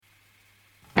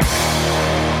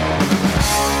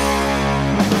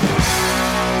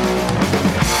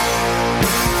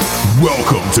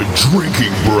Welcome to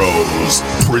Drinking Bros,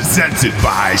 presented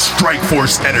by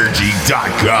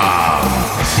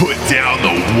StrikeForceEnergy.com. Put down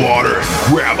the water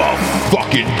and grab a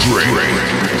fucking drink.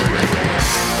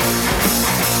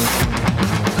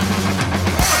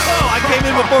 Oh, I came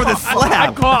in before the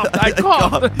slap. I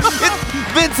coughed.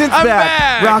 Vincent's I'm back.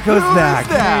 back. Rocco's Who back.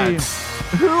 is that?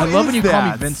 Who I love when you is call me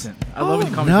that? Vincent. I love when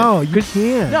you call me No, Vincent. you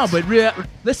can't. No, but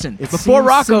listen, It before seems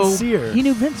Rocco, sincere. he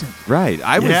knew Vincent. Right.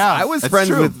 I was that's friends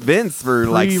true. with Vince for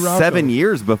like Pre-Rocco. 7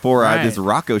 years before Right. this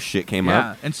Rocco shit came Yeah,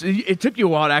 up. and so it took you a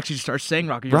while to actually start saying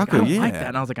Rocco. You're Rocco, like, I don't yeah. like that.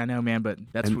 And I was like, I know, man, but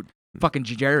that's And- what fucking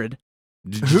Jared.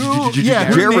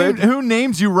 Jared. Who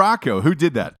names you Rocco? Who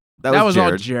did that? That was all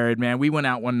Jared. Jared, man. We went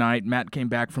out one night. Matt came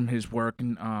back from his work,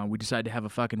 and we decided to have a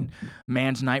fucking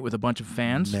man's night with a bunch of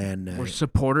fans. Man night. We're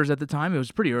supporters at the time. It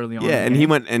was pretty early on. Yeah, in the and he game.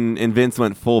 went and Vince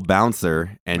went full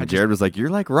bouncer, and Jared was like, "You're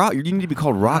like Rock. You need to be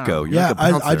called Rocco. You're Yeah, like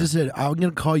a bouncer." I just said, I'm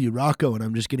going to call you Rocco, and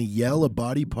I'm just going to yell a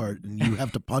body part, and you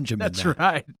have to punch him That's in that.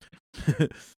 right.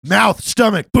 Mouth,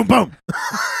 stomach, boom, boom.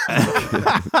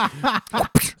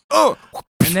 Oh,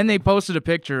 And then they posted a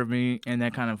picture of me, and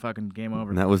that kind of fucking game over.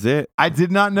 and that was it. I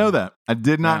did not know that. I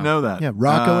did not Yeah. know that. Yeah,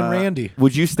 Rocco and Randy.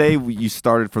 Would you say you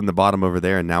started from the bottom over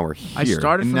there, and now we're here? I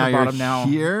started And from now the you're bottom. Now,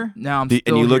 here. now I'm and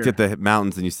still you looked here. at the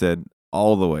mountains, and you said,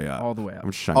 "All the way up." all the way up.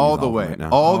 I'm just trying to All use the all way. right now.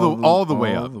 All the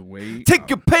way all up. the way Take up.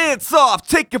 your pants off.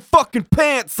 Take your fucking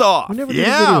pants off. We never did a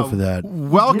Yeah. video for that.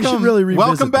 Welcome, We should really revisit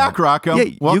welcome back, that. Rocco.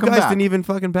 Yeah, welcome you guys back. didn't even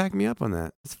fucking back me up on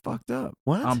that. It's fucked up.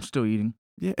 What? I'm still eating.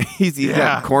 Yeah, he's Yeah.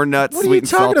 got corn nuts, What are sweet you and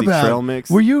talking salty about? trail mix.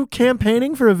 Were you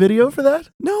campaigning for a video for that?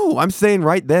 No, I'm saying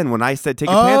right then when I said take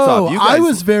your pants off. You guys,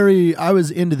 I was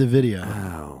into the video.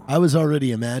 Oh, I was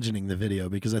already imagining the video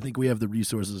because I think we have the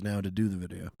resources now to do the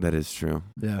video. that is true.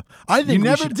 Yeah. I think You we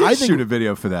never should, did I think, shoot a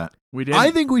video for that. We did.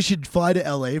 I think we should fly to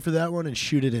LA for that one and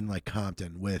shoot it in like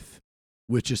Compton with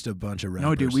just a bunch of rappers.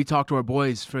 No, dude, we talked to our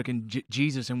boys, freaking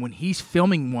Jesus, and when he's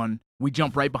filming one, we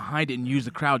jump right behind it and use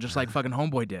the crowd just like fucking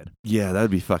Homeboy did. Yeah,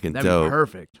 that'd be fucking That'd dope. be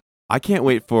perfect. I can't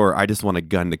wait for I Just Want a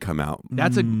Gun to come out.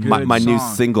 That's a good My new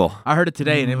song. single. I heard it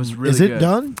today, and it was really Is it good.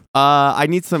 done? I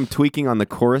need some tweaking on the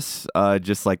chorus,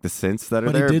 just like the synths that are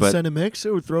But there. he did but send a mix,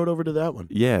 or throw it over to that one.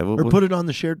 yeah, Or put it on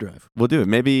the shared drive. we'll do it.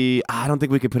 Maybe I don't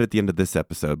think we could put it at the end of this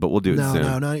episode, but we'll do it No, soon.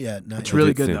 no, not yet. Not It's yet. really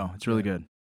We'll do it good, soon. though. It's really good.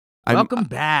 I'm- Welcome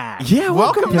back. Yeah,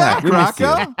 Welcome back, We missed you.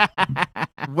 Rocco.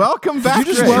 Welcome back. Did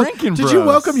you just to wel- Drinking Did Bros. you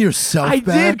welcome yourself I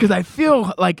back? did because I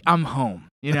feel like I'm home.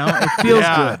 You know, it feels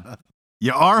Yeah. good.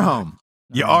 You are home.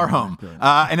 You are home.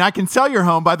 And I can tell you're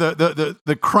home by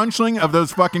the crunching of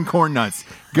those fucking corn nuts.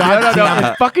 God No. damn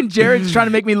it. Fucking Jared's trying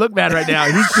to make me look bad right now.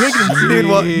 He's drinking. Dude,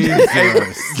 well,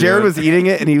 Jesus, Jared was eating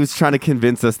it, and he was trying to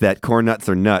convince us that corn nuts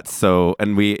are nuts. So,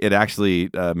 and it actually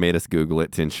made us Google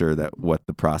it to ensure that what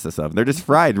the process of. They're just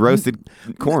fried, roasted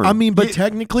corn. I mean, but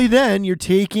technically then you're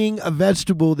taking a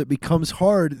vegetable that becomes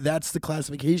hard. That's the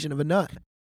classification of a nut.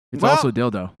 It's Well, also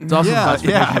dildo. It's also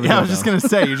Yeah. I was just gonna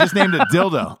say you just named it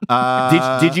dildo.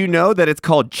 did you know that it's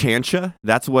called chancha?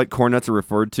 That's what corn nuts are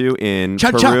referred to in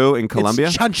Chancha. Peru and Colombia.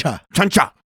 It's chancha.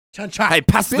 Chancha. Chancha. Hey,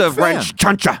 pasta Big fan. ranch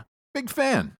chancha. Big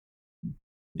fan?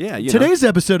 Yeah, you know. Today's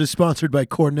episode is sponsored by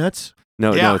Corn Nuts.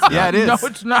 No, yeah, it's not. yeah, it is. No,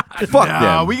 it's not. Fuck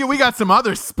No, them. we got some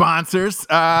other sponsors.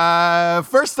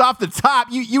 First off the top,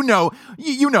 you know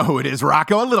who it is,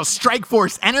 Rocco. A little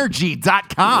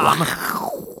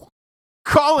StrikeForceEnergy.com.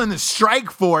 Call in the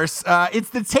Strike Force. It's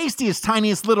the tastiest,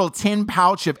 tiniest little tin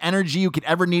pouch of energy you could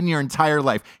ever need in your entire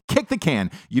life. Kick the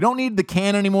can. You don't need the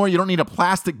can anymore. You don't need a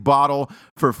plastic bottle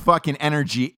for fucking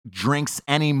energy drinks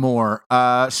anymore.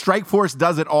 Strike Force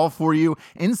does it all for you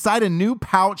inside a new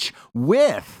pouch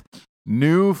with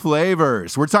new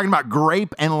flavors. We're talking about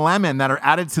grape and lemon that are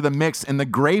added to the mix, and the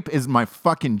grape is my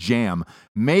fucking jam.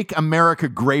 Make America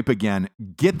grape again.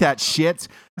 Get that shit.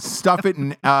 Stuff it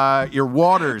in your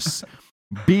waters,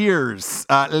 beers,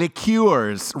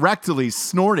 liqueurs, rectally,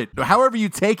 snort it. However you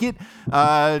take it,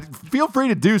 feel free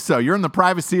to do so. You're in the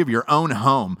privacy of your own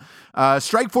home.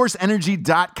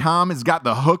 StrikeForceEnergy.com has got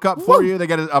the hookup for you. They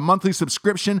got a monthly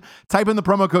subscription. Type in the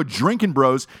promo code Drinkin'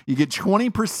 Bros. You get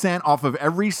 20% off of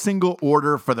every single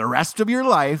order for the rest of your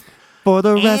life. For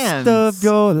the And- rest of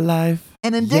your life.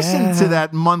 In addition Yeah. to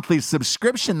that monthly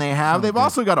subscription they have, they've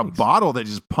also got a bottle that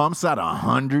just pumps out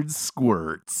 100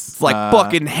 squirts. It's like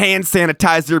fucking hand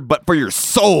sanitizer, but for your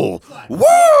soul.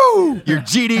 Woo! You're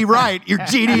GD right. You're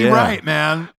GD Yeah. right,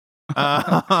 man.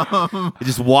 It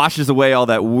just washes away all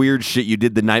that weird shit you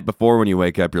did the night before when you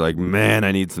wake up. You're like, man,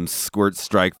 I need some squirt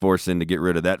Strike Force in to get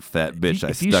rid of that fat bitch.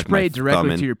 If you stuck spray my it directly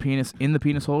thumb in. to your penis in the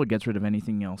penis hole, it gets rid of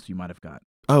anything else you might have got.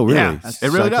 Oh, really? Yeah, it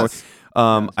really Strike does. Force.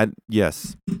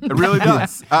 Yes. It really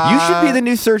does. You should be the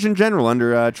new Surgeon General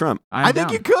under Trump. I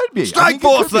think you could be. Strike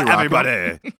force for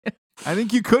everybody. I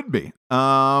think you could be.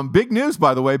 Big news,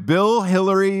 by the way. Bill,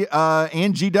 Hillary,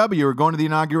 and GW are going to the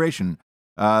inauguration.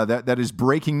 That is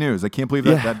breaking news. I can't believe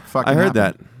that fucking I heard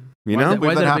happened. that. You know?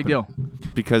 Why is that a big deal?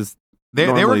 Because They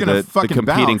were normally going to the fucking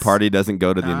competing bounce. party doesn't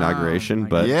go to the inauguration,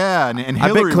 but Yeah, and I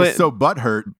bet Hillary was so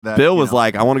butthurt that Bill was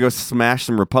like, I want to go smash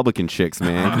some Republican chicks,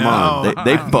 man. Come on.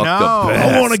 They fucked the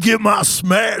best. I want to get my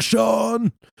smash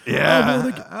on.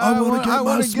 yeah, I want to get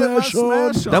my smash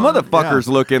on. That motherfucker's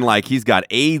looking like he's got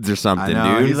AIDS or something,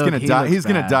 I know. dude. He's gonna He die. looks He's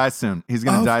gonna bad. die soon. He's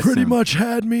gonna die I've pretty soon. much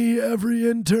had me every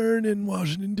intern in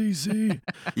Washington, D.C.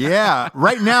 Yeah.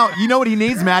 Right now, you know what he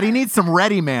needs, Matt? He needs some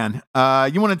Ready Man.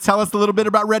 You want to tell us a little bit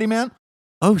about Ready Man?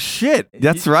 Oh shit,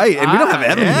 that's right. And we don't have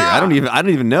Evan here. yeah. I don't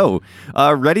even know.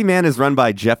 Ready Man is run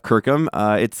by Jeff Kirkham.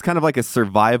 It's kind of like a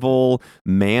survival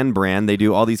man brand. They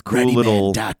do all these cool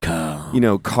little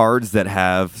cards that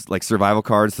have like survival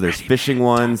cards. So there's fishing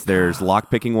ones, there's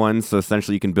lockpicking ones. So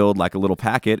essentially you can build like a little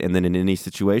packet, and then in any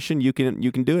situation you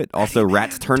can do it. Also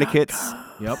rats tournaments.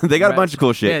 Yep. They got a bunch of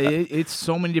cool shit. Yeah, it's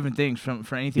so many different things for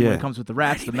anything when Yeah. it comes with the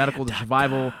rats, the medical, the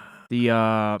survival, the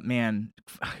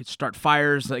start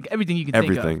fires, like everything you can think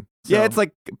Everything. of. Yeah, So- it's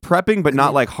like prepping, but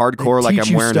not like hardcore. Like teach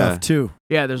I'm you wearing stuff a. too.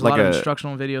 Yeah, there's a like lot of a-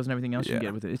 instructional videos and everything else you Yeah. can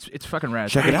get with it. It's fucking rad.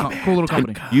 Check it out. Cool little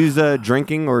company. Use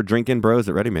drinking or drinking bros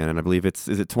at Ready Man, and I believe is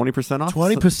it 20% off?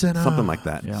 20% off. something like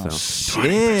that. Yeah. So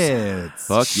Shit.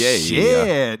 Fuck yeah.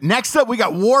 Shit. Next up, we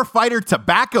got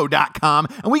warfightertobacco.com,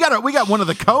 and we got one of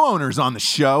the co-owners on the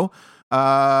show.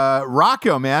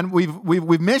 Rocco, man,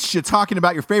 we've missed you talking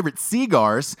about your favorite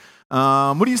cigars. What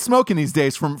are you smoking these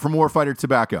days from Warfighter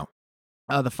Tobacco?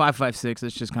 The 556.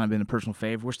 It's just kind of been a personal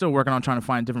fave. We're still working on trying to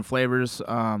find different flavors.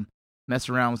 Mess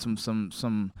around with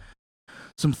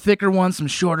some thicker ones, some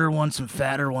shorter ones, some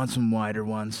fatter ones, some wider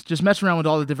ones. Just mess around with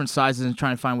all the different sizes and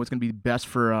trying to find what's going to be best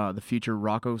for the future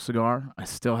Rocco cigar. I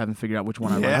still haven't figured out which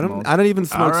one I like I the don't most. I don't even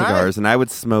smoke All right. cigars, and I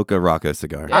would smoke a Rocco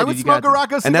cigar. Yeah, I dude, would you smoke got a to.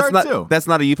 Rocco And cigar too. that's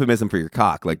not a euphemism for your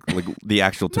cock, like the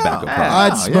actual tobacco No. product.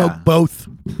 I'd Oh, smoke yeah. both.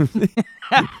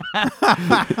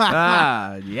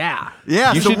 Yeah.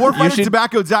 Yeah, You so should-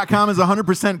 warfightertobacco.com is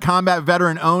 100% combat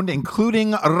veteran owned,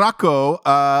 including Rocco,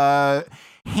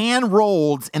 hand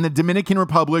rolled in the Dominican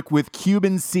Republic with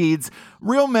Cuban seeds.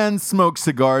 Real men smoke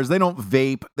cigars. They don't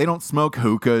vape. They don't smoke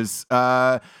hookahs.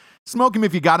 Smoke them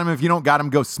if you got them. If you don't got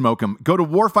them, go smoke them. Go to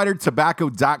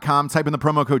warfightertobacco.com. Type in the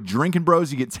promo code Drinking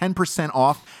Bros. You get 10%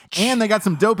 off. And they got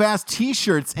some dope ass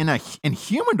T-shirts and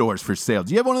humidors for sale.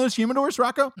 Do you have one of those humidors,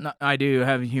 Rocco? No, I do. I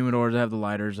have humidors. I have the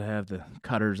lighters. I have the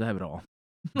cutters. I have it all.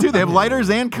 Dude, they have lighters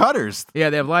and cutters.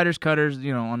 Yeah, they have lighters, cutters,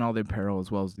 on all the apparel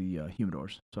as well as the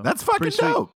humidors. So That's fucking pretty sweet.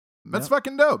 dope. That's Yep.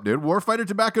 fucking dope, dude.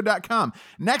 Warfightertobacco.com.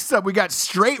 Next up, we got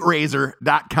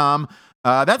straightrazor.com.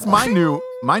 That's my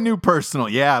new personal.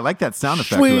 Yeah, I like that sound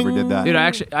effect. Whoever did that. Dude,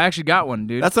 I actually got one,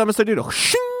 dude. That's what I'm gonna do.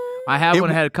 I have It- one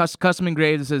that had a custom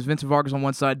engraved that says Vincent Vargas on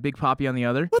one side, Big Poppy on the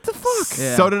other. What the fuck?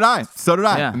 Yeah. So did I.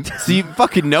 Yeah. So you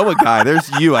fucking know a guy. There's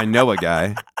you. I know a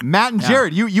guy. Matt and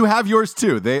Jared, you have yours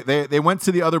too. They went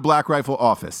to the other Black Rifle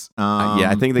office.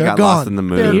 Yeah, I think they they're got gone. lost in the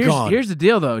They're movie. gone. Here's the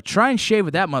deal, though. Try and shave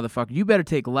with that motherfucker. You better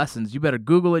take lessons. You better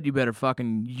Google it. You better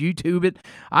fucking YouTube it.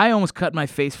 I almost cut my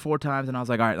face 4 times, and I was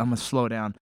like, all right, I'm going to slow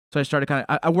down. So I started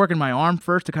I work in my arm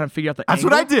first to kind of figure out the That's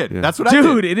angle. what I did. Yeah. That's what I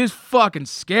Dude, did. it is fucking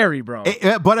scary, bro.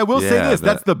 But I will say Yeah, this: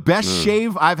 that's the best mm.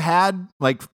 shave I've had,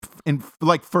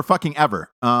 for fucking ever.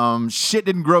 Shit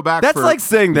didn't grow back. That's for, like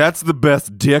saying that's the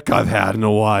best dick I've had in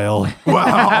a while.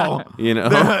 wow. You know?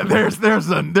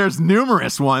 There's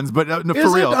numerous ones, but no, for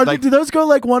Is real, it, do those go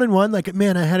like one and one? Like,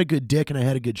 man, I had a good dick and I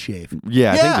had a good shave.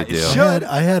 Yeah, I Yeah, think they do. it should.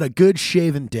 I had a good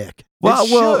shaven dick. Well, it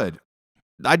should.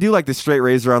 I do like the straight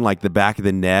razor on like the back of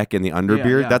the neck and the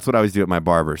underbeard. yeah. That's what I always do at my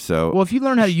barber. So Well, if you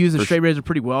learn how to use a For straight razor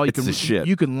pretty well, It's the shit.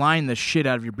 you can line the shit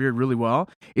out of your beard really well.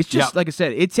 It's just Yep. like I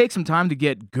said, it takes some time to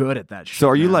get good at that shit. So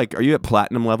are you man. are you at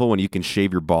platinum level when you can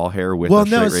shave your ball hair with Well, a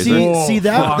straight no, razor? see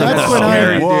that Fuck, that's that's when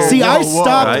scary, I dude. see. I Whoa, whoa,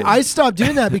 stopped. right? I stopped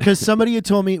doing that because somebody had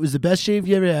told me it was the best shave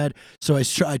you ever had. So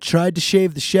I tried to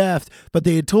shave the shaft, but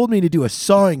they had told me to do a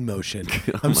sawing motion.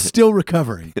 I'm still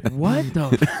recovering. What the?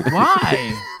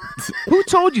 Why? Who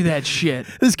told you that shit?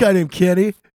 This guy named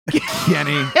Kenny.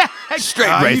 Kenny.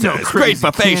 Straight you know great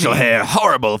for crazy facial Kenny. hair,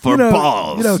 horrible for You know-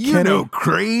 balls. you know, You Kenny. know,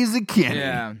 crazy Kenny.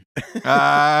 Yeah.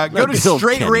 Go to Good old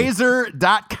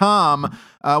straightrazor.com.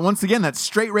 Once again, that's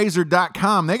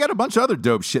straightrazor.com. They got a bunch of other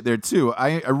dope shit there, too.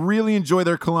 I really enjoy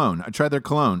their cologne. I tried their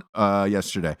cologne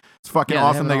yesterday. It's fucking Yeah, they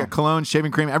awesome. have They it got all. cologne,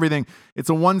 shaving cream, everything. It's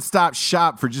a one-stop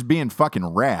shop for just being fucking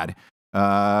rad.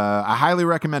 I highly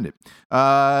recommend it.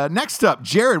 Next up,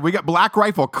 Jared, we got Black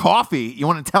Rifle Coffee. You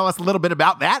want to tell us a little bit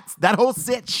about that whole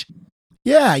sitch?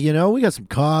 Yeah, we got some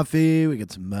coffee, we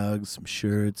got some mugs, some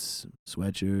shirts, some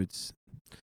sweatshirts,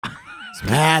 some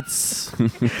hats.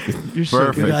 You're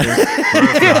so good. I'm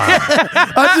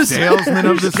just Salesman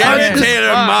of the Jared session.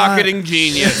 Taylor, marketing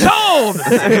genius. Sold.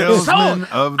 Salesman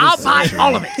of the I'll buy session.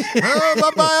 all of it.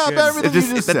 I'll buy up everything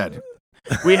you just said.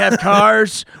 We have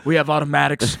cars. We have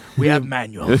automatics. We have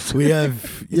manuals. we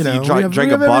have, You we drank a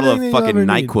have bottle of everything fucking you'll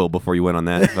ever need. NyQuil before you went on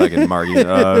that fucking market.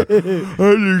 I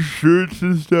just shirts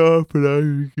and stuff,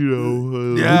 and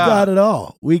We Yeah. got it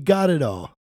all. We got it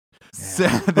all.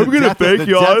 I'm gonna fake the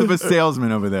yawn. death of a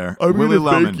salesman over there. Willie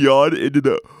Loman. yawn into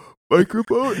the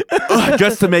microphone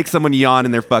just to make someone yawn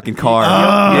in their fucking car.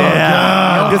 Oh,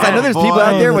 yeah, because I know there's people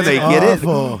out there where they get it.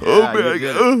 Awful. Yeah, you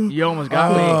did it. You almost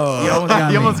got me. Oh. You almost got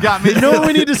me. You almost got me. You know what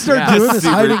we need to start Yeah. doing is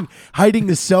Super. hiding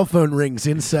the cell phone rings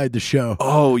inside the show.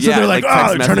 Oh So yeah, they're like,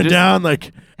 text turn it messages. down.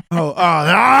 Like,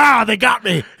 they got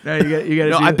me. No, you got to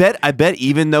No, do I bet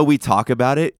even though we talk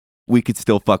about it, we could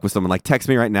still fuck with someone. Like, text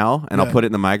me right now, and I'll Yeah. put it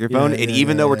in the microphone. Yeah, and yeah,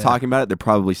 even yeah, though we're yeah. talking about it, they're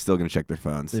probably still gonna check their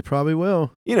phones. They probably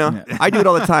will. Yeah. I do it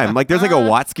all the time. Like, there's like a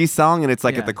Watsky song, and it's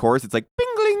like Yeah. at the chorus, it's like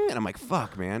bingling, and I'm like,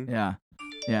 fuck, man. Yeah.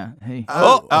 Yeah. Hey.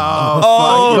 Oh,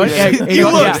 Go, shit. hey, You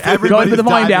go, look. yeah. Go Everybody's and put the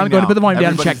volume down. diving Go and put the now. volume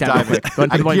down and check that real Everybody's quick. Go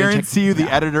and put I the volume down and check. guarantee you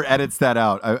the editor edits that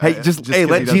out. Hey, just hey,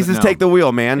 let Jesus take the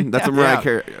wheel, man. That's what Mariah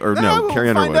Carey, or no, we'll Carrie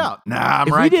find Underwood. out. Nah, If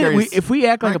we Mariah did, Carey's... if we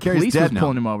act like Mariah a Carey's police dead was now.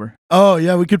 pulling him over. Oh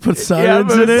yeah, we could put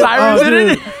sirens put in it. sirens in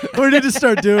Dude. We need to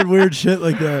start doing weird shit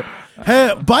like that.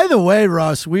 Hey, by the way,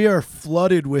 Ross, we are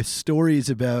flooded with stories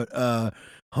about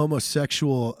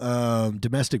homosexual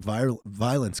domestic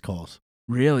violence calls.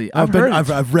 Really?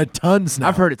 I've read tons now.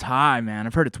 I've heard it's high, man.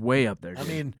 I've heard it's way up there. I dude.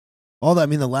 mean,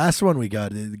 the last one we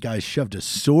got, the guy shoved a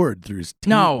sword through his teeth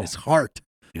No. and his heart.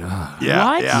 Yeah. Yeah,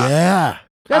 What? yeah. Yeah.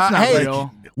 That's not hey,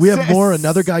 real. We have more. Sis-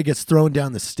 Another guy gets thrown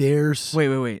down the stairs.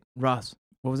 Wait. Ross,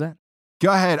 what was that?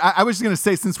 Go ahead. I was just going to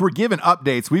say, since we're giving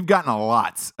updates, we've gotten a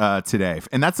lot today,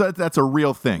 and that's a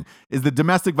real thing. Is the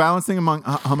domestic violence thing among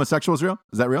homosexuals real?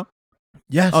 Is that real?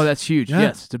 Yes. Oh, that's huge. Yeah.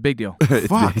 Yes, it's a big deal.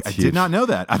 Fuck, It's I huge. did not know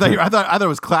that. I thought it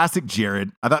was classic Jared.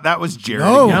 I thought that was Jared.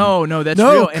 No. again. No, that's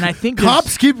No, real. And I think there's-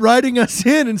 cops keep writing us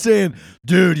in and saying,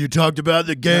 dude, you talked about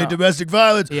the gay No. domestic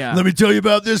violence. Yeah. Let me tell you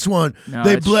about this one. No,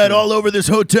 They that's bled true. all over this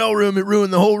hotel room. It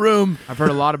ruined the whole room. I've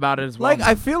heard a lot about it as well. Like,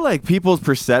 I feel like people's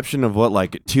perception of what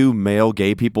like two male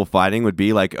gay people fighting would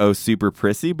be like, oh, super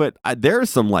prissy, but there are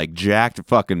some like jacked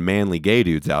fucking manly gay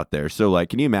dudes out there. So like,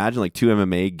 can you imagine like two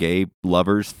MMA gay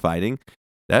lovers fighting?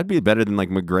 That'd be better than like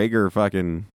McGregor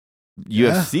fucking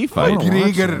UFC fight. wanna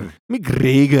watch McGregor.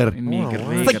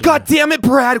 McGregor. It's like, God damn it,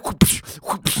 Brad.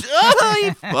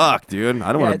 Fuck, dude.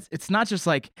 I don't Yeah, want to. it's not just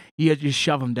like you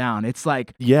shove him down. It's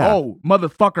like, Yeah. oh,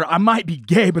 motherfucker, I might be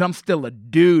gay, but I'm still a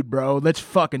dude, bro. Let's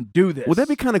fucking do this. Well, that'd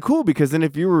be kind of cool because then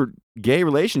if you were gay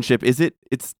relationship, it's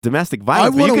domestic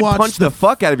violence. But wanna you could watch punch the the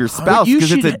fuck out of your spouse What you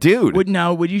because it's a should- dude.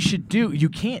 What you should do, you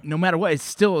can't, no matter what, it's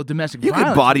still a domestic You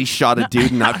violence. could body shot a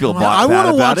dude and not feel I bad want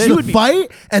to about watch it. the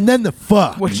fight and then the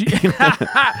fuck. What you,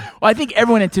 well, I think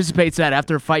everyone anticipates that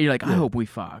after a fight. You're like, I hope we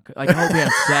fuck. Like, I hope we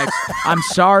have sex. I'm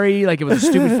sorry. Like, it was a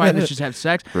stupid fight. Let's just have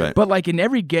sex. Right. But like in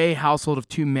every gay household of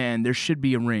two men, there should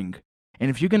be a ring. And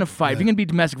if you're gonna fight, if you're gonna be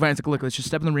domestic violence, like, look, let's just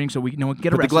step in the ring so we no one can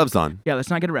get Put the arrested. gloves on. Yeah, let's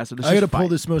not get arrested. Let's I got to just pull fight.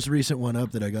 this most recent one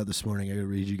up that I got this morning. I got to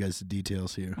read you guys the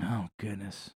details here. Oh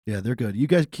goodness. Yeah, they're good. You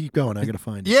guys keep going. I got to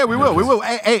find it. Yeah, we will. We will.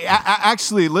 Hey,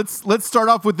 actually, let's start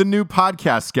off with the new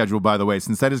podcast schedule. By the way,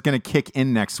 since that is going to kick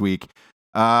in next week,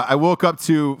 I woke up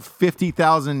to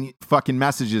 50,000 fucking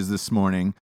messages this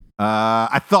morning.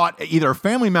 I thought either a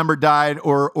family member died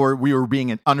or we were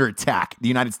being under attack. The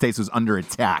United States was under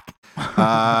attack.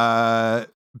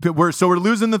 But we're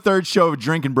losing the third show of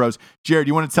Drinking Bros. Jared,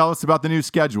 you want to tell us about the new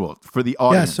schedule for the Yeah,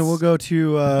 audience? so we'll go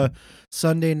to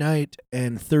Sunday night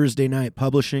and Thursday night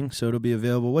publishing. So it'll be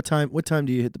available. What time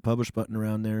do you hit the publish button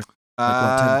around there?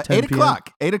 Like what, 10 8 p.m.?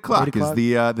 o'clock. 8 o'clock 8 is o'clock?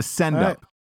 the send All right. up.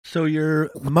 So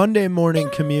your Monday morning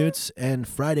commutes and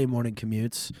Friday morning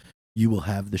commutes, you will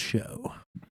have the show.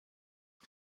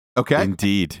 Okay,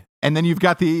 Indeed. and then you've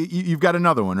got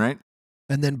another one, right?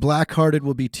 And then Blackhearted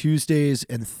will be Tuesdays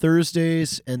and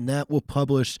Thursdays, and that will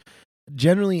publish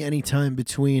generally anytime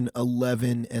between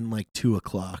 11 and like 2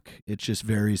 o'clock. It just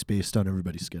varies based on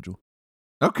everybody's schedule.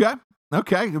 Okay.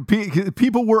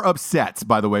 People were upset,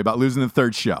 by the way, about losing the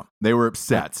third show. They were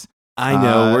upset. I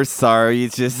know. We're sorry.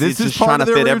 It's this just is trying part to of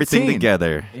their fit everything routine.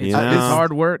 together. It's, You know? it's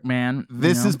hard work, man.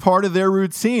 This is part of their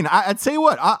routine. I'd tell you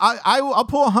what. I'll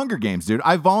pull a Hunger Games, dude.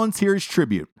 I volunteer as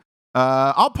tribute.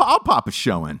 I'll pop a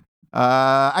show in.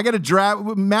 I got a draft.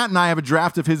 Matt and I have a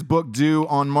draft of his book due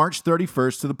on March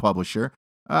 31st to the publisher.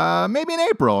 Maybe in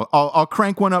April, I'll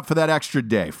crank one up for that extra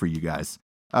day for you guys.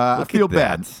 I feel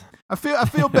bad. I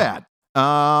feel bad.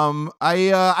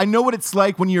 I know what it's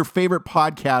like when your favorite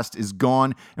podcast is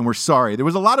gone, and we're sorry. There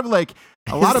was a lot of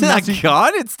messages.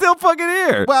 God, it's still fucking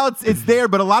here. Well, it's there,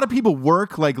 but a lot of people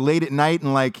work like late at night,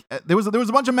 and like there was a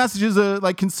bunch of messages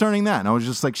like concerning that, and I was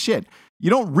just like, shit. You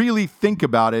don't really think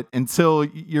about it until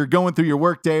you're going through your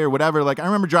work day or whatever. Like I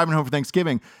remember driving home for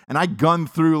Thanksgiving, and I gunned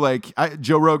through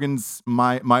Joe Rogan's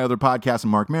my other podcast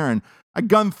and Mark Maron. I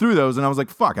gunned through those, and I was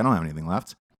like, fuck, I don't have anything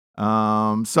left.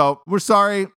 So we're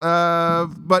sorry,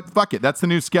 but fuck it. That's the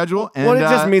new schedule. And, well, it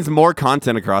just means more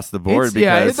content across the board.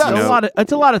 It's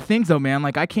a lot of things though, man.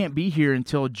 Like I can't be here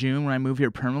until June when I move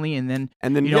here permanently, and then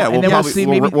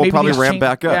we'll probably ramp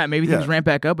back up. Yeah, maybe things ramp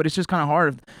back up, but it's just kind of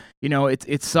hard.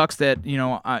 It sucks that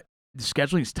the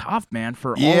scheduling is tough, man,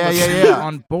 for all of us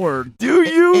on board. Do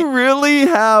you really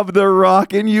have The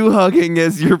Rock and you hugging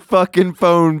as your fucking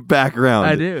phone background?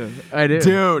 I do.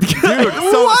 Dude.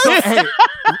 So hey,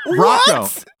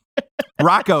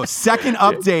 Rocco, second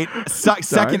update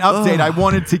I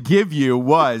wanted to give you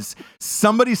was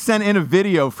somebody sent in a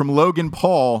video from Logan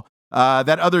Paul,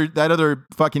 that other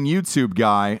fucking YouTube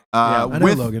guy,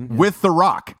 with The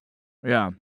Rock. Yeah.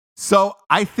 So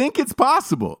I think it's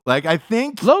possible. Like I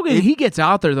think Logan, he gets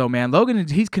out there though, man. Logan,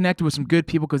 he's connected with some good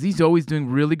people because he's always doing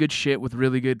really good shit with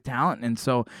really good talent, and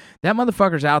so that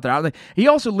motherfucker's out there. He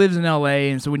also lives in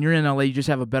LA, and so when you're in LA, you just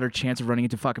have a better chance of running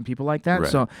into fucking people like that. Right.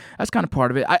 So that's kind of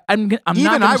part of it.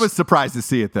 I was surprised to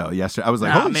see it though yesterday. I was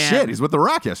like, holy shit, he's with The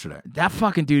Rock yesterday. That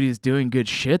fucking dude is doing good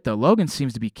shit though. Logan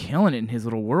seems to be killing it in his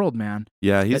little world, man.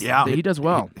 Yeah, he does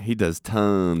well. He does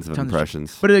tons of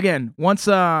impressions. But again, once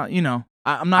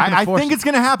I'm not. I think it's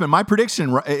going to happen. My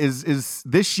prediction is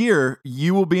this year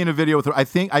you will be in a video with. I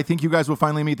think you guys will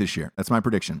finally meet this year. That's my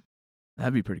prediction.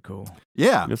 That'd be pretty cool.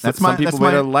 Yeah, some people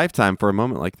wait a lifetime for a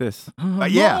moment like this.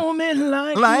 Moment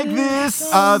like this.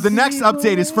 The next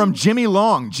update is from Jimmy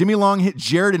Long. Jimmy Long hit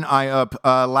Jared and I up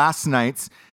last night.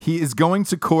 He is going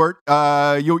to court.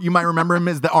 You might remember him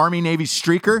as the Army-Navy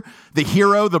streaker, the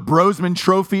hero, the Brosman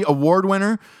Trophy award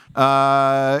winner.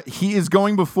 He is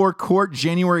going before court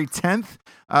January 10th.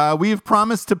 We have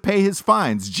promised to pay his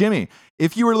fines. Jimmy,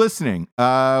 if you were listening,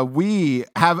 we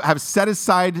have set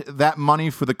aside that money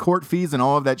for the court fees and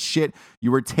all of that shit. You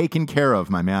were taken care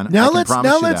of, my man. Now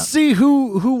let's see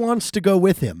who wants to go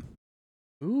with him.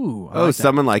 Ooh.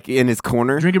 Someone like in his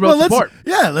corner. Drinking Bro support.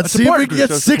 Let's see if we can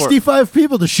get 65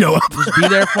 people to show up. Just be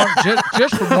there for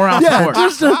just for moral support.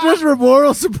 Just for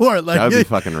moral support. That would be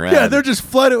fucking rad. Yeah, they're just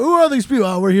flooded. Who are these people?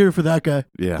 Oh, we're here for that guy.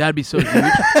 Yeah. That'd be so huge.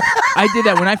 I did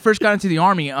that when I first got into the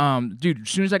Army. Dude, as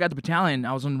soon as I got to battalion,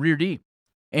 I was on rear D.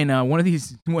 And one of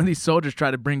these soldiers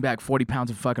tried to bring back 40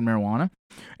 pounds of fucking marijuana,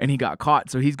 and he got caught.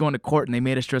 So he's going to court, and they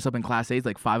made us dress up in Class A's,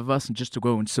 like 5 of us, and just to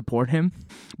go and support him.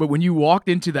 But when you walked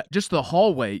into the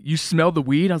hallway, you smelled the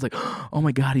weed. I was like, oh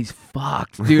my God, he's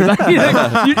fucked, dude.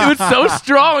 It was so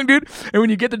strong, dude. And when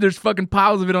you get there, there's fucking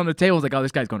piles of it on the table. It's like, oh,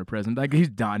 this guy's going to prison. Like, he's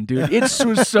done, dude. It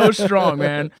was so strong,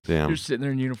 man. Damn. You're sitting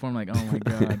there in uniform, like, oh my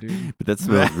God, dude. But that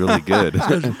smells really good.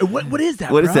 What is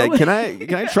that? What bro? is that? Can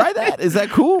I try that? Is that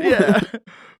cool? Yeah.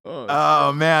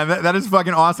 Oh man, that is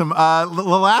fucking awesome. The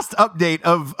last update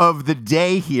of the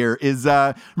day here is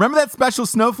remember that special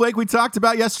Snowflake we talked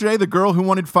about yesterday? The girl who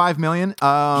wanted $5 million.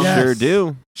 Yes. Sure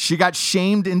do. She got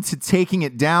shamed into taking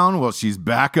it down. Well, she's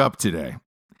back up today.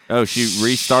 Oh, she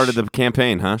restarted the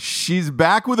campaign, huh? She's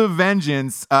back with a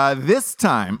vengeance. This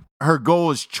time, her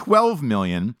goal is $12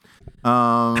 million,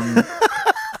 and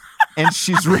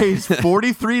she's raised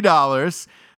 $43.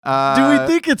 Do we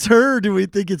think it's her or do we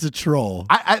think it's a troll?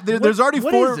 There's already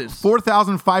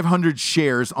 4,500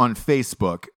 shares on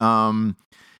Facebook.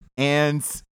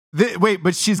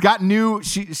 But she's got new.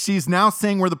 She's now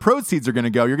saying where the proceeds are going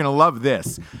to go. You're going to love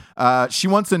this. She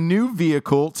wants a new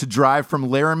vehicle to drive from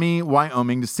Laramie,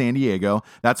 Wyoming to San Diego.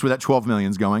 That's where that $12 million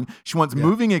is going. She wants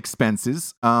moving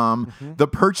expenses, the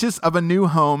purchase of a new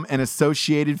home and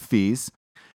associated fees.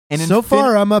 And so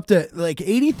far, I'm up to like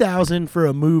 $80,000 for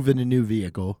a move in a new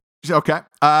vehicle. Okay.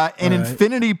 An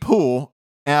infinity pool.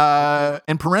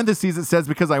 In parentheses, it says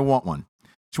because I want one.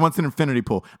 She wants an infinity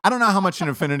pool. I don't know how much an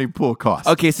infinity pool costs.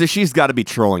 Okay, so she's got to be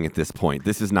trolling at this point.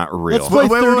 This is not real.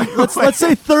 Let's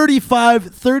say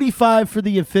 35 for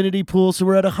the infinity pool. So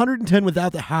we're at 110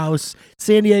 without the house.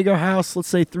 San Diego house, let's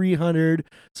say 300.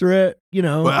 So we're at,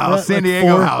 San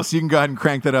Diego house, you can go ahead and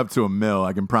crank that up to $1 million.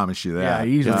 I can promise you that.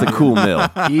 Yeah, easily. It's a cool mill.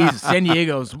 San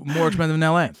Diego's more expensive than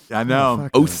LA. I know.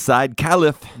 Oathside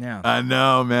Caliph. Yeah. I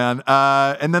know, man.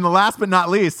 And then the last but not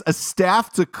least, a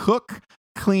staff to cook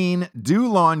clean, do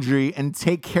laundry, and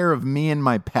take care of me and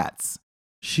my pets.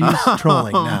 She's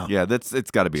trolling now. Yeah,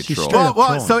 it's got to be a She's troll. straight up Well,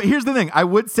 trolling. so here's the thing. I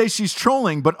would say she's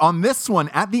trolling, but on this one,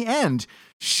 at the end,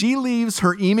 she leaves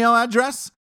her email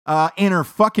address and her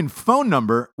fucking phone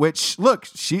number, which, look,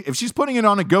 if she's putting it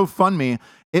on a GoFundMe,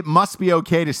 it must be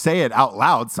okay to say it out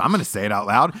loud. So I'm going to say it out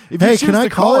loud. If Hey, you choose can I to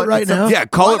call it right now? Yeah,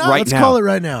 call it right Let's now. call it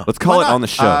right now. Let's call Why it not? on the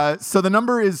show. So the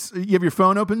number is, you have your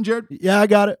phone open, Jared? Yeah, I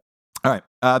got it. All right.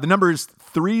 The number is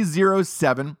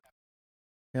 307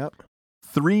 Yep.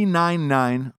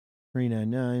 399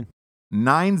 399.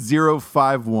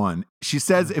 9051. She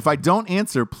says, if I don't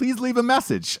answer, please leave a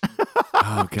message.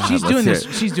 Oh God, She's let's doing hear this.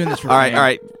 it. She's doing this for All right, fame. all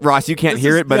right, Ross, you can't This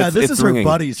hear is- it, but yeah, it's, this it's is her ringing.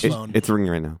 buddy's phone. It's ringing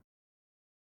right now.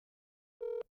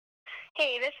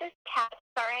 Hey, this is Kat.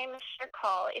 Sorry I missed your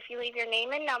call. If you leave your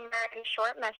name and number and a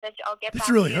short message, I'll get That's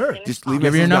back really to you her. as soon as Just leave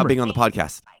Give her messages your about number. being on the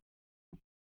podcast.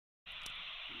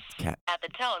 At the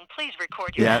tone, please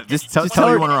record your Yeah, message. just tell tell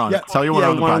you her- when we're on. yeah, Tell you when Yeah,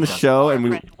 we're on the we're on the podcast. show, Or and we.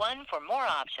 press 1 for more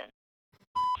options.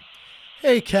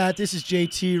 Hey, Kat, this is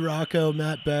JT, Rocco,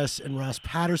 Matt Bess, and Ross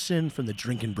Patterson from the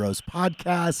Drinkin' Bros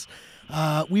podcast.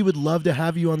 We would love to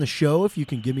have you on the show if you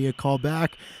can give me a call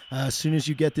back as soon as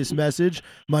you get this message.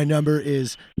 My number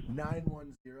is 910.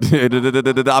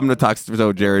 I'm gonna talk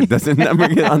so Jared doesn't never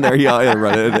get on there. He'll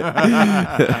run it.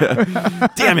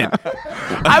 Damn it!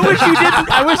 I wish you didn't.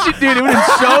 I wish you did. It would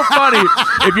have been so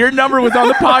funny if your number was on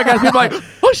the podcast. People like,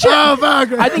 oh shit!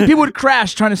 I think people would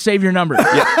crash trying to save your number.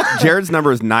 Yeah, Jared's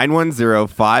number is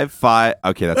 91055.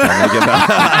 Okay, that's all I'm gonna give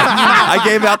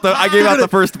out. I gave out the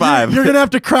first 5. You're going to have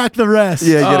to crack the rest.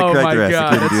 Yeah, you gotta Oh correct my the rest. I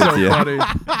god, couldn't that's do it so to you.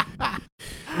 funny.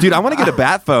 Dude, I want to get a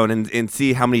bat phone and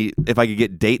see how many if I could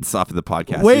get dates off of the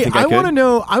podcast. You Wait, think I could? want to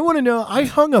know. I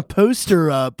hung a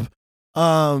poster up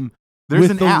There's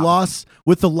with an the app.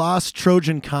 lost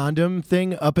Trojan condom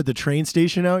thing up at the train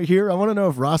station out here. I want to know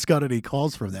if Ross got any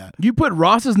calls for that. You put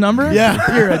Ross's number?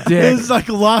 Yeah, You're a dick. It's like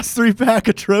a lost 3-pack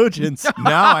of Trojans.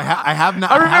 No, I have not.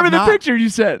 I remember have the not. picture you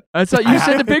sent. I saw you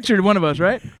sent the picture to one of us,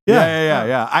 right?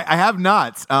 Yeah. I have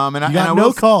not. And You I got will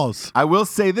no calls. I will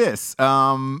say this.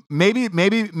 Maybe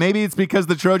it's because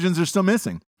the Trojans are still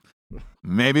missing.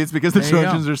 Maybe it's because the There you go.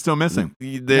 Trojans are still missing.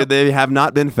 They have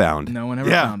not been found. No one ever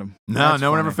Yeah. found him. No, That's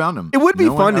no one funny. ever found them. It would be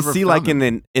No one fun to ever see, found like them.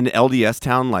 in an LDS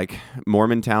town, like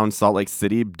Mormon town, Salt Lake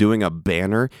City, doing a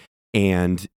banner,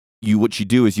 and what you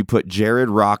do is you put Jared,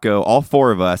 Rocco, all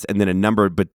 4 of us, and then a number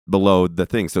below the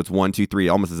thing. So it's 1, 2, 3,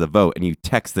 almost as a vote, and you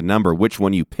text the number, which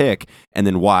one you pick, and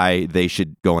then why they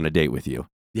should go on a date with you.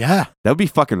 Yeah. That would be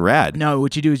fucking rad. No,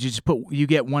 what you do is you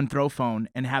get one throw phone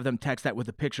and have them text that with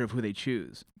a picture of who they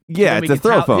choose. Yeah, then it's we a can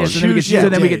throw tally- phone. yeah, so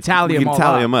then we can tally We them can all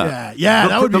tally up. them up. Yeah,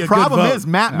 that would be the a problem good vote. is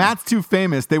Matt's too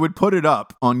famous. They would put it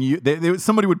up on you.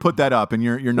 Somebody would put that up, and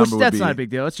your number Which would that's be. not a big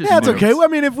deal. It's just Yeah, it's news. okay. Well, I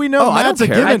mean, if we know Oh, I Matt's don't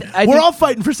a care. given, I we're think- all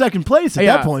fighting for second place at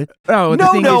Yeah. that point. Oh, the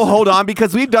No, thing no, is- hold on,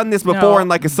 because we've done this before No. in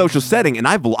like a social setting, and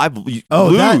I've Oh,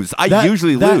 lose. I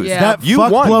usually lose. Yeah. That You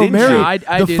fuck won, blow didn't Mary. you? I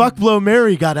the did. fuck blow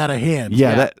Mary got out of hand.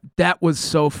 Yeah, that was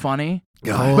so funny.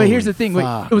 God. But here's the thing: wait,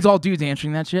 Fuck. it was all dudes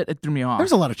answering that shit. It threw me off.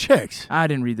 There's a lot of chicks. I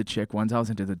didn't read the chick ones. I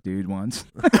was into the dude ones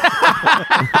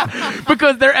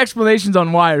because their explanations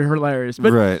on why are hilarious.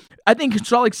 But right. I think in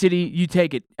Salt Lake City, you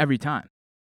take it every time.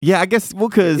 Yeah, I guess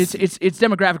because It's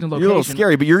demographic and location. you're a little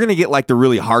scary, but you're gonna get like the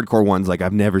really hardcore ones. Like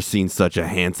I've never seen such a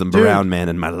handsome Dude. brown man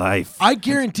in my life. I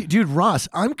guarantee, dude, Ross,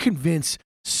 I'm convinced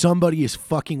somebody is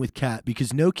fucking with Kat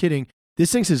because no kidding,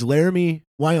 this thing says Laramie,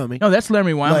 Wyoming. No, that's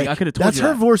Laramie, Wyoming. Like, I could have told that's you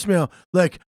her that. voicemail.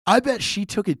 Like, I bet she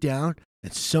took it down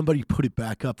and somebody put it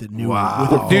back up that knew Wow. her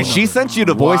with her Dude, phone she number. sent you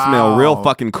the voicemail Wow. real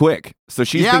fucking quick. So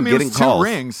she's yeah, been I mean, getting it was 2 calls.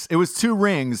 rings. It was 2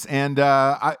 rings, and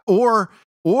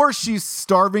or she's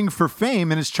starving for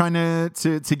fame and is trying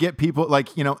to get people, like,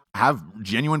 have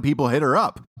genuine people hit her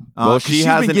up. Well, 'cause she she's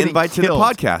has been an getting invite to the killed.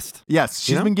 podcast. Yes, she's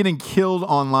You know? been getting killed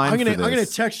online. I'm for gonna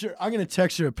this. text her. I'm gonna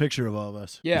text her a picture of all of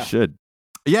us. Yeah. You should.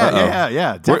 Yeah, Uh-oh.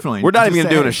 yeah, definitely. We're not Just even say,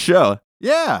 doing a hey. show.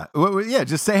 Yeah, yeah.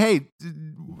 Just say, hey,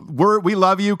 we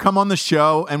love you. Come on the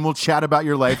show, and we'll chat about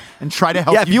your life and try to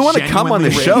help. Yeah, if you want to come on the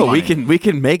genuinely raise show, money. we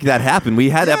can make that happen.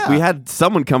 We had Yeah. we had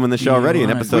someone come on the show You already in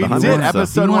wanna- episode we 100. did, so-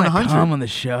 episode you wanna 100. come on the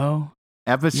show?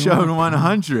 Episode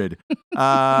 100.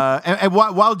 And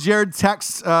while Jared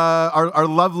texts our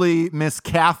lovely Miss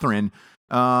Catherine,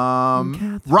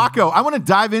 Rocco, I want to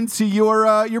dive into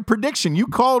your prediction. You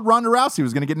called Ronda Rousey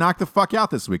was going to get knocked the fuck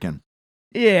out this weekend.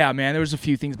 Yeah, man. There was a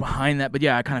few things behind that, but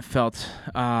yeah, I kind of felt.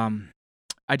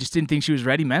 I just didn't think she was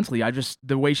ready mentally.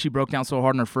 The way she broke down so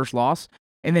hard in her first loss,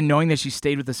 and then knowing that she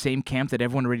stayed with the same camp that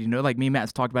everyone already knew. Like me and Matt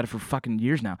has talked about it for fucking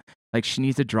years now. Like she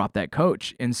needs to drop that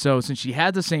coach, and so since she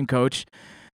had the same coach,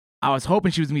 I was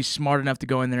hoping she was going to be smart enough to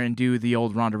go in there and do the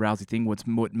old Ronda Rousey thing, what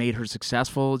made her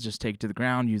successful, just take it to the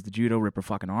ground, use the judo, rip her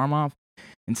fucking arm off.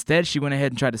 Instead, she went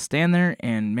ahead and tried to stand there,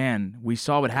 and man, we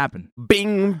saw what happened.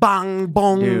 Bing, bong,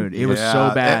 bong. Dude, it was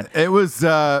so bad. It was,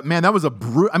 man, that was a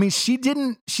I mean, she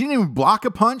didn't even block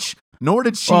a punch, nor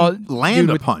did she land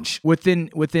a punch. Within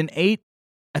 8,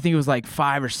 I think it was like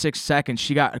 5 or 6 seconds,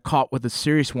 she got caught with a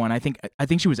serious one. I think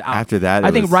she was out. After that,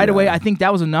 I think right away, I think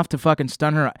that was enough to fucking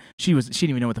stun her. She didn't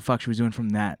even know what the fuck she was doing from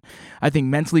that. I think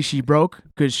mentally she broke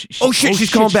because she's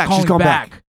calling back. She's calling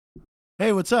back.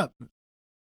 Hey, what's up?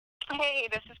 Hey,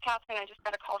 this is Catherine. I just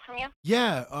got a call from you.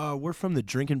 Yeah, we're from the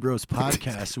Drinking Bros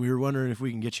podcast. We were wondering if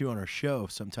we can get you on our show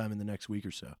sometime in the next week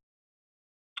or so.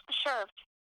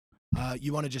 Sure.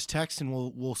 You want to just text and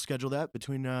we'll schedule that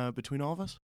between all of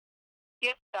us?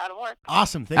 Yep, that'll work.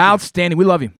 Awesome. Thank you. Outstanding. We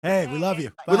love you. Hey, we love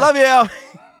you. We love you.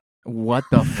 What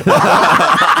the fuck?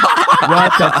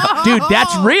 Dude,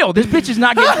 that's real. This bitch is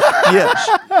not getting... Yeah.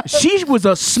 She was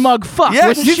a smug fuck.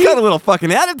 Yeah, she's got a little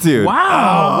fucking attitude.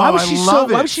 Wow. Why was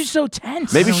she it. so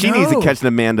tense? Maybe she needs to catch an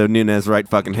Amanda Nunes right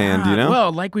fucking hand, you know?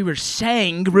 Well, like we were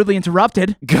saying, really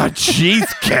interrupted. God, jeez,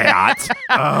 Cat.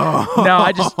 No,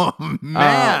 I just...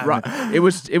 man.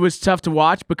 It was tough to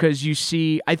watch because you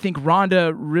see... I think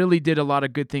Ronda really did a lot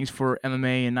of good things for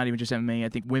MMA, and not even just MMA. I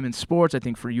think women's sports. I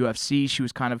think for UFC, she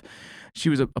was kind of... She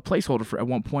was a placeholder for at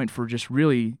one point for just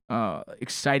really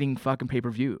exciting fucking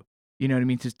pay-per-view. You know what I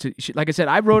mean? Like I said,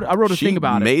 I wrote a thing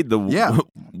about it. She made the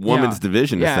women's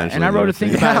division essentially. And I wrote a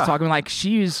thing about it talking like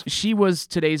she was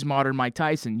today's modern Mike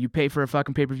Tyson. You pay for a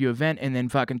fucking pay-per-view event and then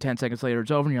fucking 10 seconds later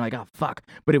it's over and you're like, oh fuck,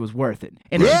 but it was worth it.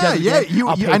 And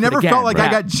I never felt like I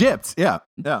got gypped. Yeah.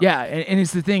 And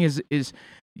it's the thing is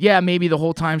yeah, maybe the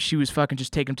whole time she was fucking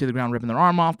just taking them to the ground, ripping their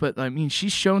arm off. But I mean,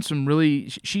 she's shown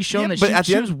that she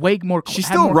was way more. She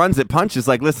still runs at punches.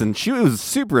 Like, listen, she was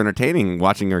super entertaining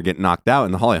watching her get knocked out,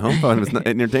 and the Holly Holm fight was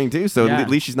entertaining too. So at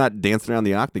least she's not dancing around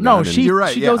the octagon. No, you're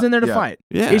right. She goes in there to fight.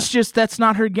 Yeah, it's just that's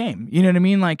not her game. You know what I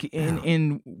mean? Like,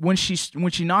 in when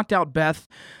she knocked out Beth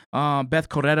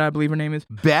Correda, I believe her name is.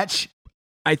 Betch.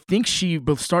 I think she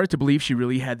started to believe she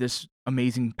really had this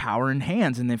amazing power in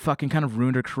hands, and they fucking kind of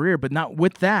ruined her career. But not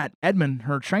with that. Edmund,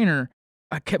 her trainer,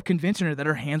 I kept convincing her that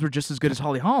her hands were just as good as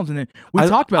Holly Holm's, and then we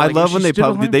talked about. I love when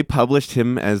they published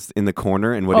him as in the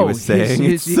corner and what he was saying.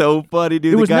 It's so funny,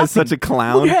 dude. The guy's such a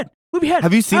clown. Move your head.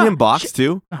 Have you seen him box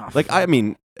too? Oh, I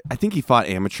mean, I think he fought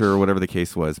amateur or whatever the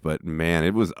case was, but man,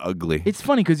 it was ugly. It's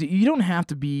funny because you don't have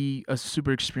to be a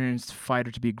super experienced fighter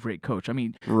to be a great coach. I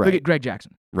mean, look at Greg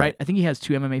Jackson, right? I think he has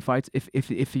 2 MMA fights,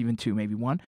 if even 2, maybe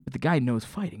 1. But the guy knows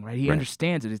fighting, right? He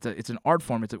understands it. It's an art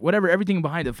form. It's whatever, everything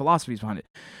behind it, philosophies behind it.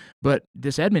 But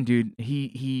this Edmund dude,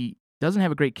 he doesn't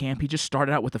have a great camp. He just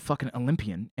started out with a fucking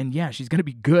Olympian, and yeah, she's gonna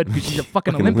be good because she's a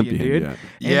fucking Olympian, dude.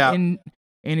 Yeah. And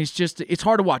it's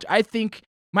hard to watch. I think.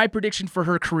 My prediction for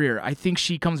her career, I think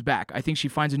she comes back. I think she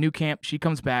finds a new camp. She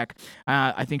comes back.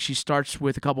 I think she starts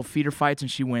with a couple feeder fights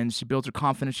and she wins. She builds her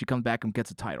confidence. She comes back and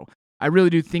gets a title. I really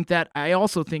do think that. I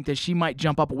also think that she might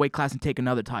jump up a weight class and take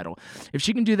another title. If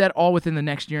she can do that all within the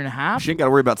next year and a half. She ain't got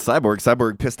to worry about Cyborg.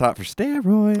 Cyborg pissed hot for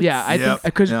steroids. Yeah, I think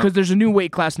because there's a new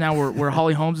weight class now where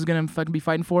Holly Holmes is going to fucking be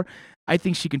fighting for. I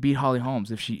think she can beat Holly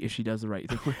Holmes if she does the right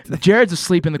thing. Jared's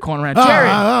asleep in the corner. Around. Jared,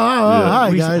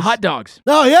 hi guys. Hot dogs.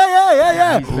 Oh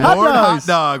yeah. Lord Hot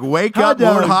Dog, wake up,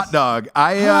 Lord Hot Dog.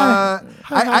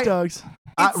 Hot dogs.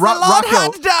 Rocco,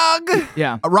 hot dog.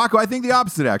 Yeah, Rocco. I think the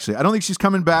opposite. Actually, I don't think she's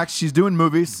coming back. She's doing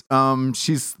movies.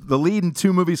 She's the lead in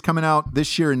 2 movies coming out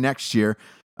this year and next year.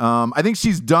 I think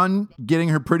she's done getting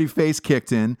her pretty face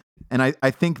kicked in. And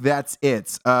I think that's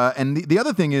it. And the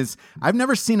other thing is, I've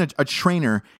never seen a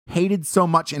trainer hated so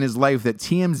much in his life that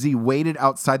TMZ waited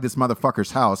outside this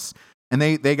motherfucker's house. And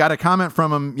they got a comment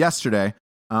from him yesterday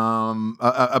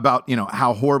about,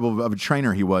 how horrible of a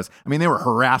trainer he was. I mean, they were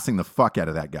harassing the fuck out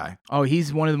of that guy. Oh,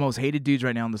 he's one of the most hated dudes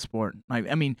right now in the sport.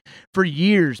 I mean, for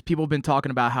years, people have been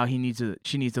talking about how she needs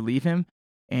to leave him.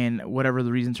 And whatever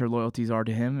the reasons her loyalties are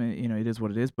to him, it is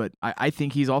what it is. But I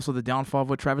think he's also the downfall of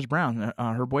what Travis Brown,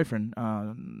 her boyfriend,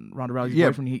 Ronda Rousey's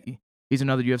boyfriend. He's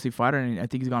another UFC fighter, and I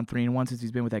think he's gone 3-1 since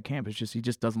he's been with that camp. It's just he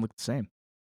just doesn't look the same.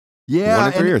 Yeah,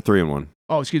 1-3 or 3-1?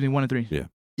 Oh, excuse me, 1-3. Yeah.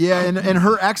 Yeah, and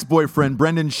her ex-boyfriend,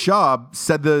 Brendan Schaub,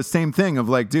 said the same thing of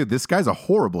like, dude, this guy's a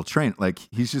horrible trainer. Like,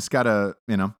 he's just got to,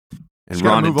 And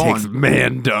Ronda takes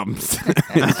man dumps.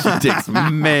 She takes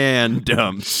man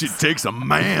dumps. She takes a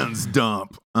man's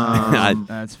dump.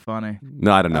 That's funny.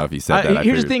 No, I don't know if he said that.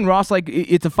 Here's the thing, Ross. Like,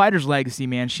 it's a fighter's legacy,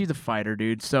 man. She's a fighter,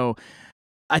 dude. So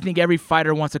I think every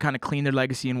fighter wants to kind of clean their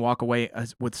legacy and walk away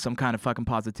with some kind of fucking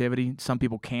positivity. Some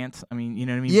people can't. I mean, you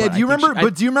know what I mean? Yeah, do you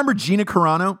remember Gina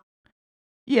Carano?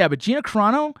 Yeah, but Gina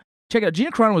Carano, check it out.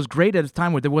 Gina Carano was great at a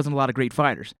time where there wasn't a lot of great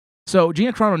fighters. So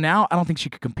Gina Carano now, I don't think she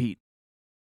could compete.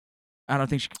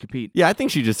 Yeah, I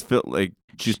think she just felt like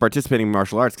she's participating in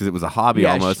martial arts because it was a hobby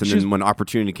almost. And then when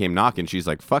opportunity came knocking, she's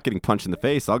like, fuck getting punched in the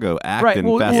face. I'll go act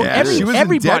and fast. Yeah, she was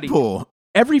everybody, in Deadpool.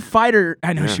 Every fighter,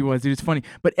 I know she was, dude, it's funny,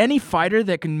 but any fighter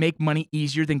that can make money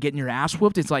easier than getting your ass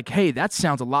whooped, it's like, hey, that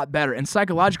sounds a lot better. And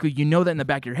psychologically, you know that in the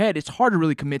back of your head, it's hard to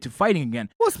really commit to fighting again.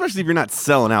 Well, especially if you're not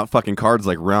selling out fucking cards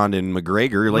like Ronda and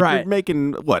McGregor. Like, you're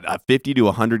making, what, $50 to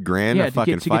 $100,000 a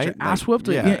fucking to fight? get your ass whooped.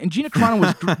 Yeah. And Gina Carano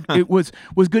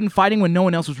was good in fighting when no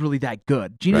one else was really that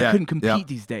good. Gina couldn't compete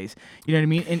these days. You know what I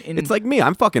mean? And it's like me.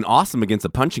 I'm fucking awesome against a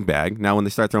punching bag. Now, when they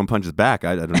start throwing punches back,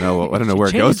 I don't know. I don't know where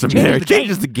it goes from there. It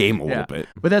changes the game a little bit.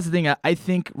 But that's the thing. I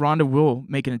think Ronda will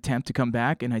make an attempt to come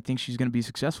back, and I think she's going to be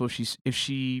successful if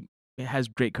she has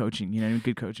great coaching,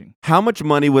 good coaching. How much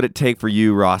money would it take for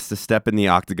you, Ross, to step in the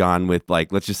octagon with,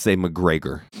 like, let's just say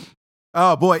McGregor?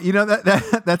 Oh boy,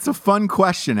 that's a fun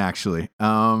question actually,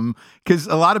 because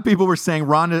a lot of people were saying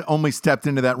Ronda only stepped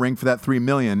into that ring for that $3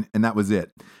 million, and that was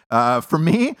it. For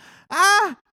me,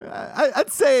 I'd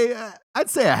say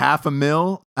a half a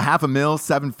mil,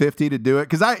 $750 to do it,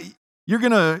 because you're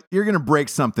gonna break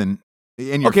something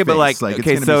in your face. But like so it's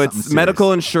serious.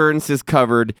 medical insurance is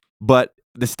covered, but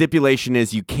the stipulation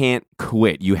is you can't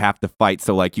quit. You have to fight.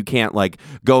 So like you can't like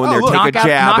go in there, take a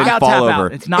jab, and fall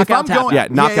over. It's knockout tap out. Yeah,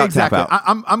 knockout exactly. tap out.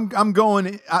 I'm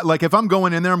going like if I'm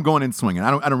going in there, I'm going in swinging.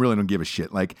 I don't give a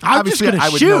shit. Like I'm obviously just gonna I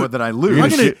would shoot. know that I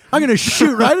lose. I'm gonna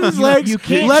shoot right in his legs. You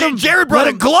can't. Let him. Jared brought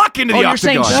a Glock into the you're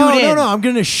octagon. saying shoot in. No. I'm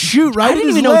gonna shoot right I in didn't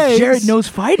his even know legs. Jared knows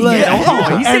fighting.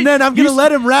 And then I'm gonna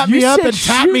let him wrap me up and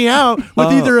tap me out with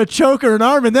either a choke or an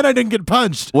arm, and then I didn't get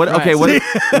punched. What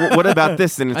about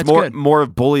this? And it's That's more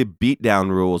of bully beatdown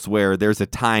rules where there's a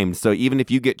time. So even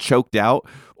if you get choked out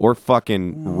or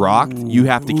fucking rocked, you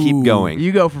have to keep going.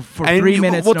 You go for and 3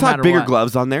 minutes. We'll no talk matter bigger what.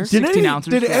 gloves on there. 16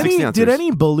 ounces. Did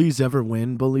any bullies ever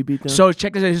win bully beatdown? So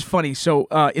check this out. It's funny. So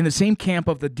in the same camp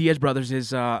of the Diaz brothers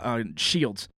is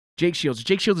Shields. Jake Shields.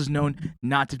 Jake Shields is known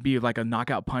not to be like a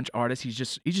knockout punch artist. He's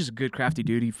just a good crafty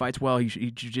dude. He fights well. He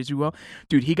jiu-jitsu well.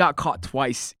 Dude, he got caught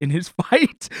twice in his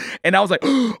fight. And I was like,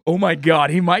 oh my God,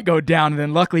 he might go down. And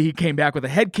then luckily he came back with a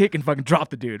head kick and fucking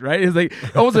dropped the dude, right? It was like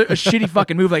almost a shitty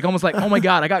fucking move. Like almost like, oh my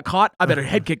God, I got caught. I better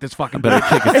head kick this fucking dude.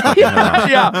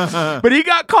 Yeah. But he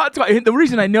got caught twice. And the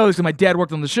reason I know is because my dad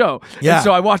worked on the show. Yeah. And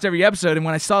so I watched every episode. And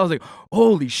when I saw it, I was like,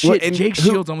 holy shit, Jake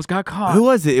Shields almost got caught. Who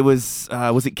was it? It was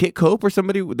it Kit Cope or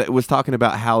somebody that was talking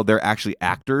about how they're actually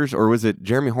actors, or was it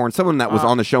Jeremy Horn? Someone that was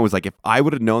on the show was like, if I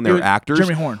would have known they were actors,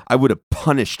 Jeremy Horn. I would have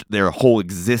punished their whole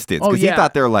existence, because he yeah.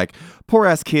 thought they were like poor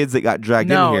ass kids that got dragged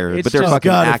in here, it's but they're just- fucking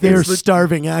God, if actors. they're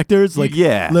starving actors, like,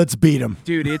 let's beat them.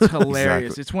 Dude, it's hilarious.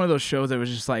 Exactly. It's one of those shows that was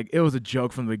just like, it was a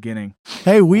joke from the beginning.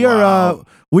 Hey, we are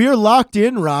locked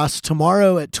in, Ross.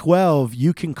 Tomorrow at 12,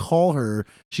 you can call her.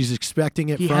 She's expecting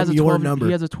it from your number.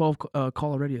 He has a 12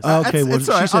 call already. Okay, well,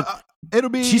 she said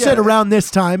it'll be. She said around this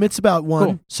time. It's about 1.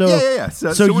 Cool. So yeah.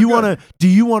 So we're you good. do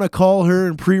you want to call her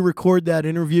and pre-record that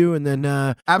interview and then send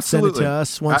it Absolutely. to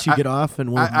us once you get off?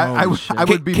 And we'll. I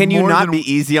would be. Can you more not than-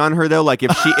 be easy on her though? Like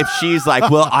if she's like,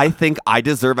 well, I think I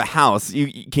deserve a house.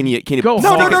 Can you Go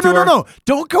stick it to her? No.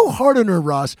 Don't go hard on her,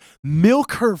 Ross.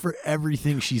 Milk her for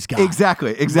everything she's got.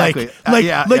 Exactly. Get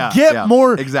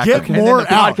more. Exactly. Get Okay. more And then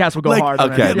the out. podcast will go hard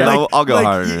on Okay, it. then I'll go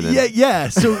harder then. Yeah.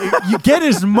 So you get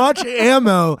as much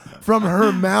ammo from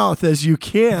her mouth as you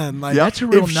can. Like That's a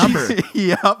real if she- number.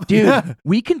 Yep. Dude,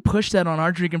 we can push that on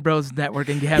our Drinking Bros network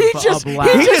and have He a just-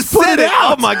 blast. he just put it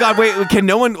out. Oh my God! Wait, can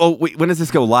no one? Oh wait, when does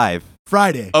this go live?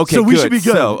 Friday. Okay, so we good. should be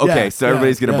good. So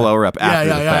everybody's gonna blow her up after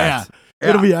the fact.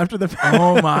 It'll be after the fact.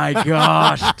 Oh my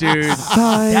gosh, dude.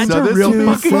 That's So a this real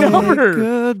will fucking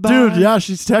number. Dude, yeah,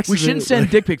 she's texting We me. shouldn't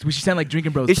send dick pics. We should send like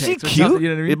Drinking Bros Is she pics or cute? something, you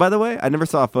know what I mean? By the way, I never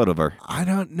saw a photo of her. I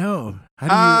don't know. How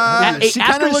do you? Hey,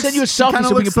 ask her to send you a selfie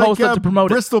so we can post it to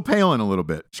promote it. Bristol Palin a little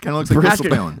bit. She kind of looks like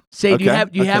Bristol Palin. Say, do you Okay, have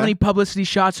okay. any publicity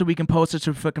shots so we can post it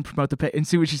to fucking promote the page and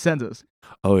see what she sends us?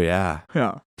 Oh yeah.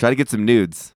 Yeah. Try to get some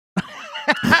nudes.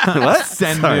 What?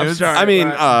 Send Sorry. nudes. Sorry, I mean,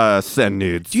 right. send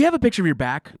nudes. Do you have a picture of your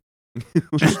back?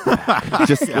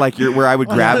 Just like where I would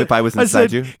grab if I was I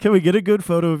inside said, you. can we get a good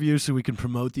photo of you so we can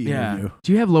promote the interview?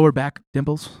 Do you have lower back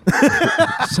dimples?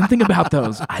 Something about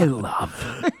those I love.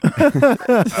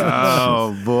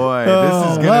 Oh boy,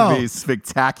 this is gonna be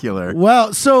spectacular.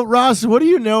 Well, so Ross, what do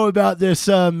you know about this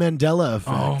Mandela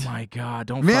effect? Oh my God!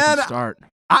 Don't Man, fucking start.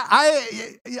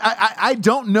 I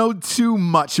don't know too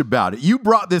much about it. You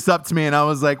brought this up to me, and I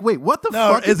was like, "Wait, what the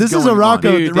fuck?" this is going a on?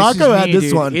 Rocco. Dude, Rocco had me, this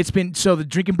dude. one. It's been so the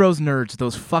Drinking Bros nerds.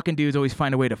 Those fucking dudes always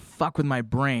find a way to fuck with my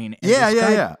brain. And this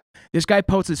guy- Yeah. This guy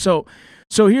posted. So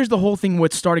here's the whole thing.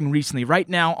 What's starting recently? Right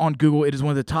now on Google, it is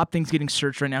one of the top things getting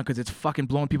searched right now because it's fucking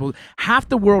blowing people. Half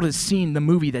the world has seen the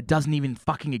movie that doesn't even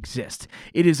fucking exist.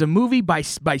 It is a movie by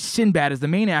Sinbad as the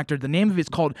main actor. The name of it is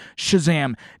called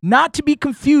Shazam, not to be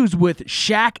confused with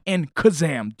Shaq and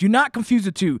Kazam. Do not confuse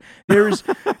the two. There's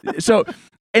so.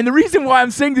 And the reason why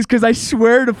I'm saying this because I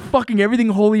swear to fucking everything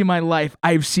holy in my life,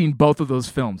 I've seen both of those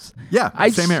films. Yeah,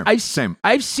 same here. Same.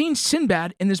 I've seen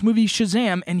Sinbad in this movie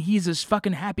Shazam, and he's this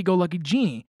fucking happy-go-lucky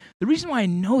genie. The reason why I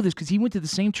know this because he went to the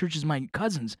same church as my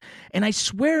cousins, and I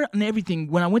swear on everything.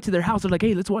 When I went to their house, they're like,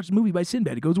 "Hey, let's watch the movie by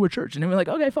Sinbad." He goes to our church, and they were like,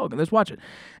 "Okay, fuck, let's watch it."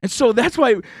 And so that's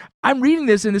why I'm reading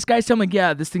this, and this guy's telling me, like,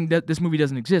 "Yeah, this movie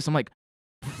doesn't exist." I'm like,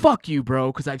 fuck you,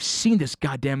 bro, because I've seen this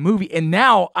goddamn movie, and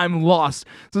now I'm lost.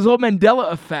 So this whole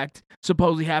Mandela effect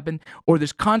supposedly happened, or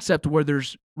this concept where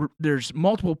there's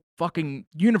multiple fucking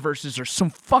universes or some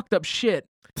fucked up shit.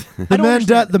 The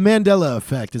Mandela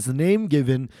effect is the name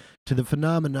given to the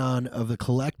phenomenon of the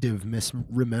collective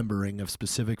misremembering of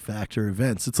specific facts or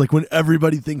events. It's like when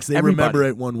everybody thinks they remember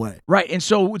it one way. Right, and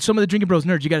so some of the Drinking Bros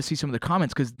nerds, you got to see some of the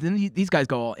comments, because then these guys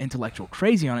go all intellectual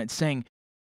crazy on it, saying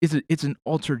it's an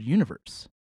altered universe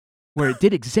where it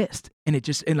did exist, and it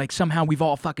just, and like somehow we've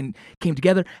all fucking came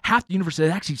together. Half the universe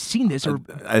has actually seen this, or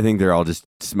I think they're all just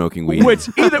smoking weed. Which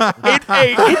and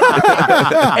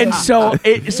so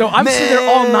I'm sitting there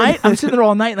all night. I'm sitting there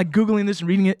all night, like googling this and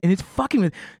reading it, and it's fucking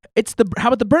with. How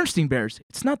about the Bernstein Bears?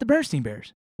 It's not the Bernstein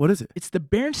Bears. What is it? It's the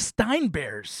Bernstein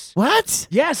Bears. What?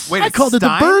 Yes. Wait, I called it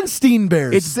the Bernstein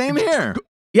Bears. It's same here.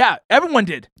 Yeah, everyone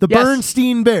did. The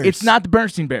Bernstein Bears. It's not the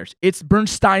Bernstein Bears. It's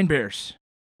Bernstein Bears.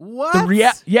 What?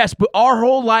 Yes, but our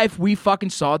whole life we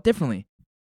fucking saw it differently.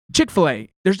 Chick-fil-A.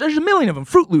 There's a million of them.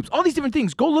 Fruit Loops. All these different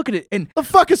things. Go look at it. And the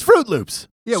fuck is Fruit Loops?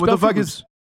 Yeah, what the fuck is?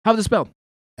 How's it spelled?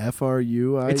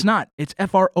 F-R-U-I. It's not. It's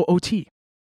F-R-O-O-T.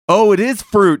 Oh, it is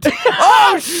fruit.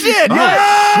 Oh shit! Oh, my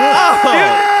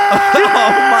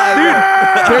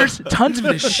god! There's tons of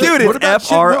this shit. Dude, it's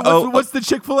F-R-O. What's the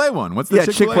Chick-fil-A one? What's the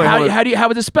Chick-fil-A? Chick-fil-A. How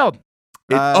is it spelled?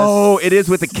 It is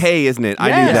with a K, isn't it?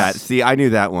 I knew that. See, I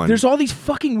knew that one. There's all these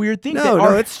fucking weird things.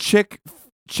 No, it's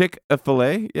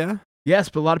Chick-fil-A. Yeah. Yes,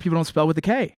 but a lot of people don't spell with a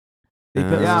K. They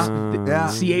put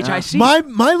C-H-I-C. My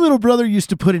little brother used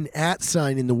to put an @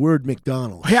 sign in the word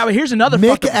McDonald's. Yeah, but here's another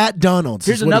Mick at Donald's.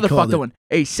 Here's another fucked up one.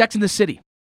 Hey, Sex in the City.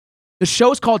 The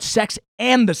show is called Sex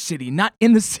and the City, not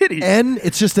in the city. N,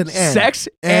 it's just an N. Sex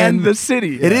and the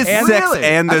City. It is Sex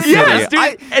and the City. Yes,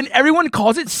 dude. And everyone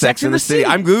calls it Sex in the City.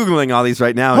 I'm Googling all these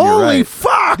right now, and Holy you're right.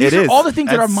 fuck! These are all the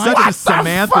things that are mine. Such a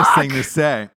Samantha thing to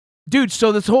say. Dude,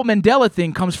 so this whole Mandela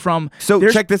thing comes from... So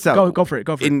check this out. Go for it.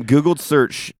 In Googled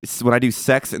search, when I do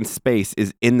sex and space,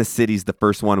 is in the city's the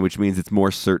first one, which means it's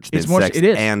more search than sex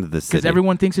and the city. Because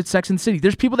everyone thinks it's Sex and the City.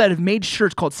 There's people that have made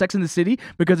shirts called Sex and the City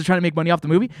because they're trying to make money off the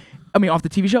movie. Off the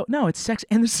TV show. No, it's Sex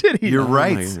and the City. You're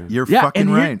right. You're fucking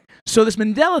right. So this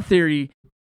Mandela theory,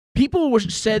 people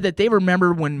said that they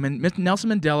remember when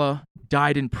Nelson Mandela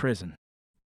died in prison.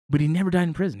 But he never died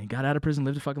in prison. He got out of prison,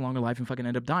 lived a fucking longer life, and fucking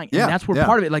ended up dying. And that's where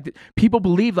part of it, like, people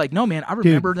believe, like, no, man, I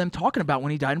remember them talking about when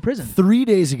he died in prison. 3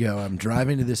 days ago, I'm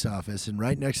driving to this office, and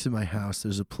right next to my house,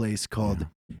 there's a place called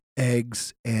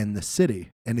Eggs and the City,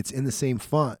 and it's in the same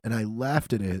font. And I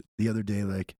laughed at it the other day,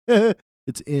 like,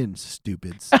 it's in,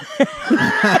 stupids. And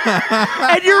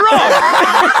you're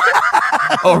wrong.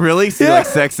 Oh, really? So like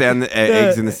Sex and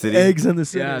Eggs in the City? Eggs in the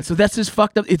City. Yeah, so that's just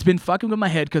fucked up. It's been fucking with my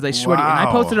head because I swear to you. And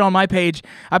I posted it on my page.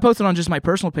 I posted it on just my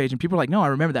personal page, and people are like, no, I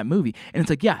remember that movie. And it's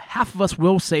like, yeah, half of us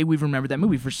will say we've remembered that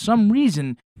movie. For some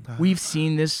reason, we've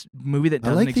seen this movie that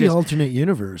doesn't exist. I like the alternate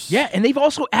universe. Yeah, and they've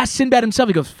also asked Sinbad himself.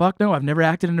 He goes, fuck no, I've never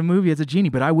acted in a movie as a genie,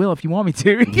 but I will if you want me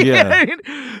to. Yeah.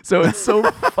 So it's so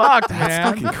fucked, man. That's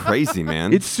fucking crazy,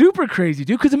 man. It's super crazy,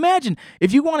 dude. Because imagine,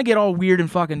 if you want to get all weird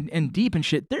and fucking and deep and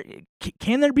shit,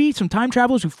 can there be some time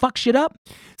travelers who fuck shit up?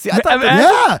 See, I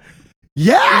thought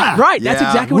Yeah. Right. That's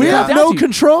exactly what we it have comes down no to.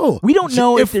 control. We don't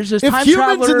know if there's this time If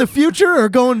humans traveler in the future are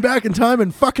going back in time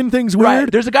and fucking things weird.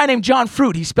 Right. There's a guy named John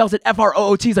Fruit. He spells it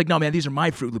F-R-O-O-T. He's like, no, man, these are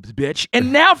my Fruit Loops, bitch.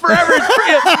 And now forever it's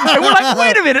free. And we're like,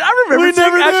 wait a minute. I remember We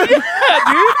never did.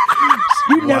 Yeah, dude.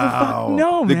 You never fucking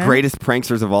know, man. The greatest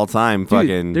pranksters of all time, Dude,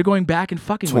 fucking they're going back and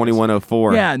fucking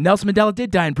 2104. Yeah, Nelson Mandela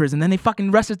did die in prison. Then they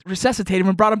fucking resuscitated him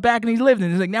and brought him back, and he's lived.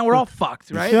 And it's like, now we're all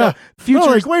fucked, right? Yeah. The future.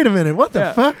 Like, wait a minute. What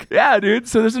the fuck? Yeah, dude.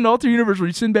 So there's an alternate universe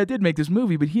where Sinbad did make this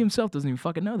movie, but he himself doesn't even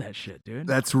fucking know that shit, dude.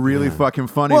 That's really fucking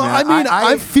funny, Well, man. I mean,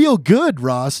 I feel good,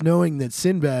 Ross, knowing that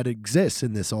Sinbad exists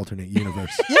in this alternate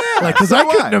universe. Because I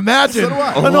couldn't imagine an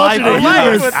alternate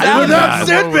universe without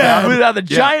Sinbad. Without the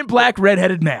giant black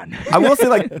redheaded man. I will say,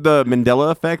 like, the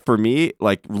Mandela effect for me,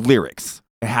 like, lyrics.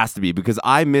 It has to be because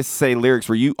I miss say lyrics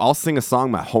where I'll sing a song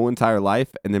my whole entire life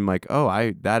and then like,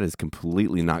 that is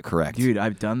completely not correct. Dude,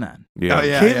 I've done that. Yeah. Oh,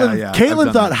 yeah, Caitlin, I've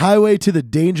done thought that. Highway to the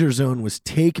Danger Zone was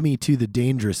Take Me to the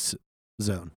Dangerous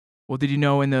Zone. Well, did you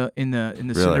know in the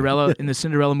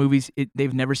Cinderella movies,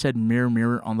 they've never said mirror,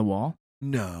 mirror on the wall.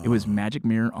 No. It was magic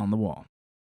mirror on the wall.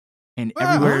 And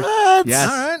everywhere. What? Yes.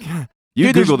 All right.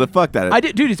 You Dude, Googled the fuck that. I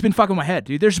did, dude. It's been fucking with my head,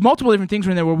 dude. There's multiple different things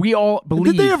in there where we all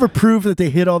believe. Did they ever prove that they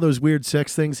hit all those weird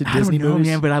sex things in I Disney don't know, movies?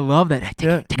 man, but I love that. Take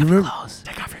Yeah, off you your remember- clothes.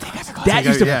 Take off your clothes. Take That off-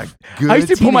 used to. yeah, I used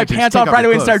to pull my good pants teenagers off take right off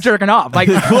away their and start clothes. jerking off.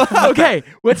 Like, okay,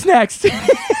 what's next?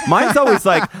 Mine's always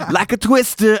like a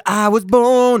twister. I was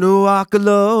born to walk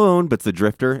alone, but it's a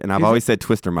drifter, and I've Is always said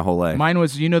twister my whole life. Mine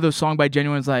was, the song by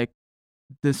Genuine's like,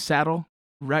 the saddle,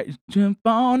 right? Jump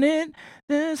on it.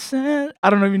 The saddle. I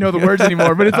don't even know the words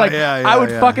anymore, but it's like, I would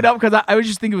fuck it up because I was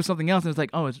just thinking it was something else. And it's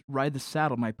like, oh, it's ride the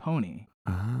saddle, my pony.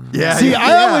 Yeah. See, yeah,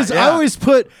 I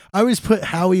always put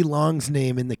Howie Long's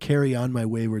name in the Carry On My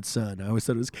Wayward Son. I always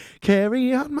thought it was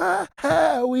Carry On My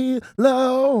Howie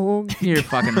Long. You're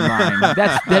fucking lying.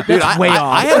 That's Dude, way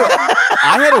off.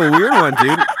 I had a weird one,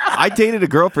 dude. I dated a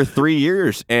girl for 3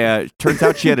 years, and turns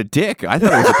out she had a dick. I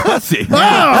thought it was a pussy.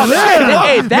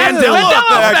 Hey, that's Mandela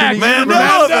effect.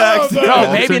 Mandela effect.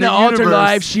 No, maybe in the Alternate altered universe.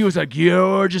 life, she was a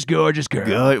gorgeous girl.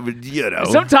 Good, you know.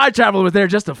 Some time traveler was there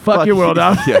just to fuck your world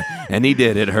up. Yeah, and he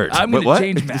did. It hurts. I'm But gonna what?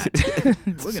 change Matt.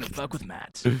 We're gonna fuck with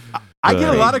Matt. I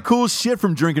get a lot of cool shit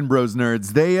from Drinking Bros Nerds.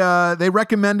 They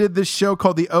recommended this show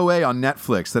called The OA on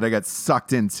Netflix that I got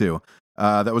sucked into.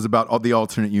 That was about the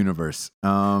alternate universe.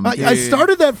 I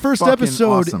started that first Fucking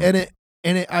episode, awesome.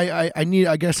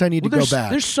 I guess I need to go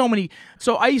back. There's so many.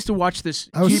 So I used to watch this.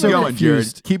 I was Keep so going, Jared.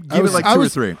 confused. Give I it was- like I two or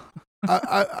was- three.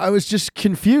 I was just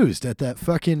confused at that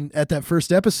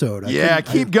first episode.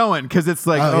 Keep going because it's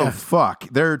like, Oh, yeah. fuck,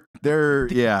 they're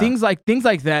Things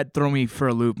like that throw me for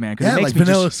a loop, man. Because Yeah, it makes like me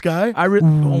Vanilla just, Sky.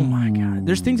 oh my god,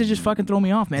 there's things that just fucking throw me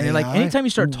off, man. And like AI? anytime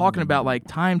you start talking about like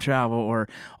time travel or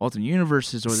alternate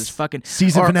universes or this fucking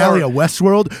Season or- finale or- of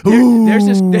Westworld. There's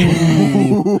this.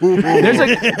 Ooh.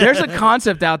 there's a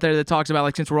concept out there that talks about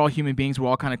like since we're all human beings, we're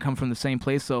all kind of come from the same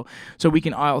place, so we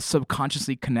can all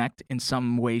subconsciously connect in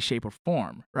some way, shape, or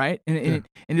form, right? And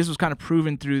this was kind of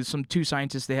proven through two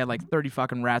scientists. They had like 30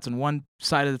 fucking rats on one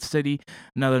side of the city,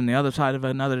 another on the other side of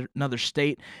another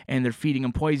state, and they're feeding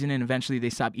them poison, and eventually they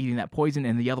stop eating that poison,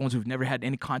 and the other ones who've never had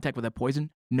any contact with that poison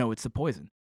know it's the poison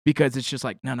because it's just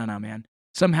like no, man.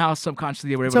 Somehow, subconsciously,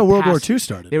 they were able That's how to World pass, War II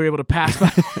started. They were able to pass by.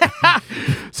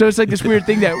 So it's like this weird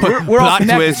thing that we're all Plot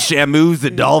connected. twist, Shamu's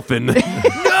the dolphin.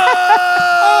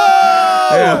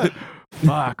 Yeah.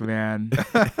 Fuck, man.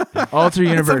 Alter That's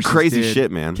universe. some crazy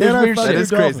shit, man. Can I weird fuck shit. That your is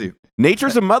dolphin? crazy.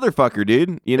 Nature's a motherfucker,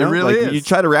 dude. You know, really like is. you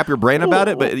try to wrap your brain about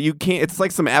it, but you can't. It's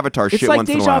like some Avatar It's shit like once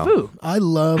in a deja while. vu. I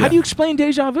love. How do you explain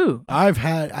deja vu? I've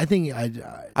had. I think I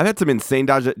I've had some insane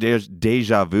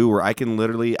deja vu where I can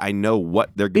literally, I know what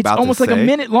they're It's about almost to like say. a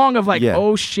minute long of like, Yeah.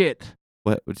 oh shit.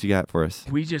 What you got for us?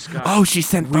 We just got. Oh, she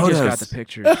sent we photos. just got the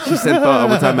pictures. She sent photos.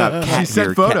 We're talking about cat She sent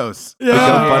here, photos. Cat. The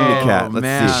GoFundMe cat. Let's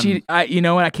man. see. You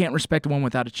know what? I can't respect a woman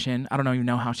without a chin. I don't even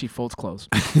know how she folds clothes.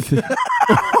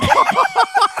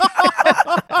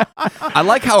 I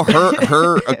like how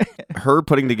her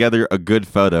putting together a good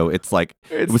photo. It's like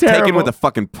it It's was taken terrible. with a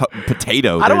fucking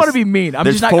potato. I don't want to There's- be mean. I'm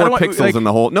There's just not. 4 I don't want, pixels like, in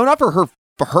the whole. No, not for her.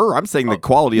 For her, I'm saying the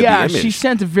quality of yeah, the image. she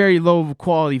sent a very low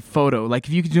quality photo. Like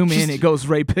if you zoom in, it goes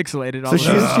very pixelated. All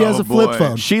So the way. she has a flip boy.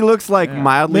 phone. She looks like Yeah.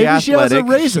 mildly Maybe she has a athletic.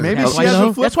 razor. Maybe Hell, she you has know?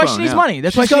 a flip That's why she phone, needs yeah. money.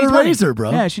 That's She's why she got needs a money. razor,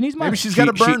 bro. Yeah, she needs money. Maybe she's got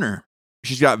a She- burner.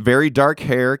 She's got very dark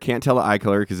hair. Can't tell the eye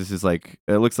color because this is like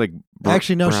it looks like.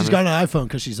 Actually, no, she's brownish. got an iPhone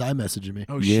because she's iMessaging me.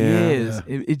 Oh, she Yeah. is.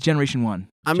 It's generation 1.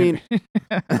 I mean,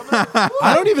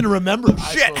 I don't even remember.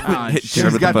 shit. Ah, Hit she's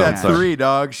Jennifer She's got with the that phone, sorry. 3,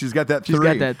 dog. She's got that 3. She's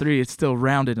got that 3. It's still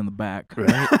rounded in the back.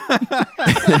 My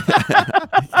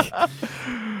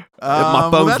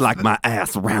well, phone's that's- like my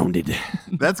ass rounded.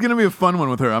 That's going to be a fun one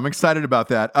with her. I'm excited about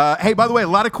that. Hey, by the way, a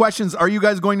lot of questions. Are you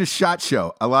guys going to SHOT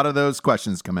Show? A lot of those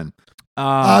questions come in.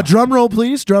 Drum roll,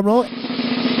 please. Drum roll.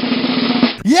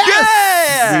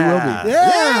 Yes! We will be.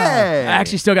 Yeah. I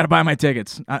actually still got to buy my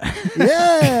tickets.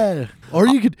 Yeah. Or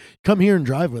you could come here and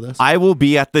drive with us. I will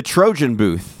be at the Trojan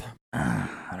booth. I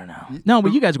don't know. No,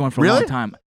 but you guys are going for a Really? long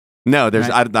time. No, there's.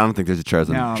 Right. I don't think there's a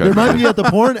Trojan. No. There Trojan might booth. be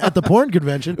at the porn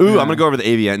convention. Ooh, I'm gonna go over the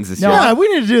AVNs this No, year. Yeah, we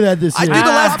need to do that this I year. do the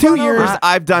last Come 2 on years. over.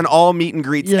 I've done all meet and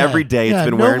greets every day. It's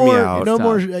been wearing me out. No Stop.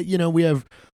 more. You know, we have.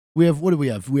 What do we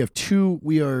have? We have 2.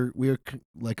 We are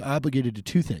like obligated to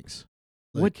 2 things.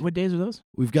 Like, What days are those?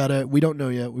 we've got to. We don't know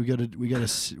yet. We got to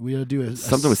do a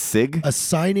Something with Sig. a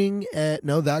signing at.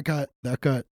 No, that got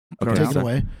Okay, taken so-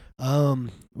 away.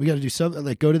 We got to do something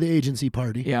like go to the agency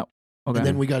party. Yeah. Okay. And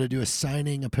then we got to do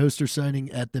a poster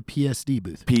signing at the PSD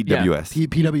booth. PWS.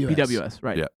 PWS. PWS,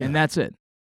 right? Yeah. And that's it.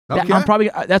 Okay. I'm probably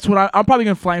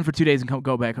gonna fly in for 2 days and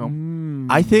go back home.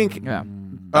 I think Yeah.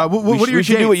 What are your we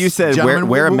should do what you dates, said. gentlemen?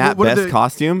 Wear a What- Matt what are Best the-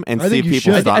 costume and I see think you if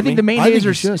people should. stop I think me. the main I think days you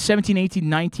are should. 17, 18,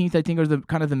 19th. I think are the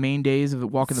kind of the main days of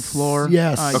walking the floor.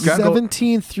 Yes. You can go-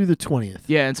 17th through the 20th.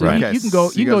 Yeah, and so Right. you Okay, can go.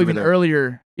 so You you can go guys even will be there.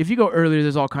 earlier. If you go earlier,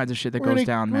 there's all kinds of shit that goes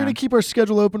down, We're man. gonna keep our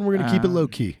schedule open. We're gonna keep it low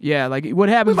key. Yeah, like what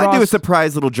We happens. might do a Ross,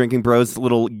 surprise little Drinking Bros,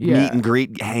 little Yeah. meet and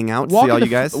greet hangout. See walking all the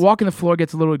you guys. walking the floor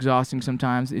gets a little exhausting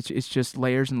sometimes. It's just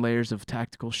layers and layers of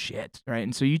tactical shit, right?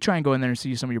 And so you try and go in there and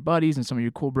see some of your buddies and some of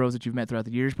your cool bros that you've met throughout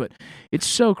the years, but it's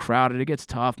so crowded. It gets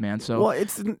tough, man. So Well,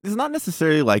 it's not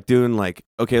necessarily like doing like,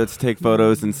 okay, let's take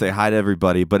photos and say hi to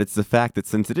everybody, but it's the fact that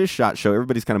since it is SHOT Show,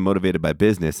 everybody's kind of motivated by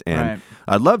business, and Right.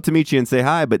 I'd love to meet you and say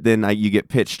hi, but then you get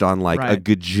pitched on like a Right.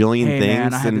 gajillion Hey, man,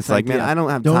 things, I had and this it's like, man, idea. I don't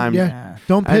have Don't time.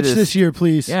 Don't I pitch just- this year,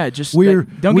 please. yeah, just We're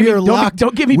don't we give me are don't, locked.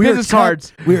 don't give me we are business tapped-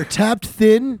 cards. We are tapped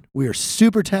thin. We are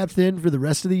super tapped thin for the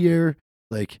rest of the year.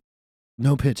 Like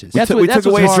no pitches. That's we what- took that's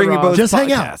what's away hard, Drinking Rob. Bros Just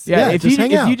hang out. podcast. Yeah, if just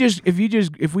hang out.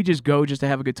 if we just go just to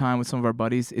have a good time with some of our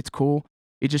buddies, it's cool.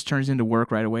 It just turns into work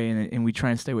right away, and we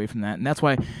try and stay away from that. And that's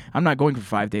why I'm not going for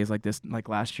 5 days like this, like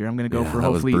last year. I'm going to go Yeah, for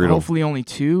that was hopefully brutal. only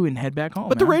 2 and head back home.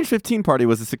 But the man. Range 15 party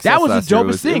was a success. That was the last year. dopest It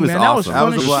was, thing, it was man. That was awesome. That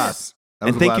was fun a as blast. That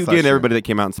was And a thank blast you last again, year. everybody that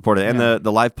came out and supported it. And Yeah.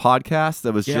 the live podcast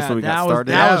that was just Yeah, when we got that was-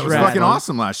 started. that Yeah, was it was rad. fucking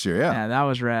awesome last year. Yeah. Yeah, that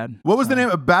was rad. What was the So- name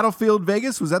of Battlefield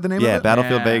Vegas? Was that the name of Yeah, it?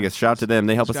 Battlefield Yeah. Vegas. Shout out to them.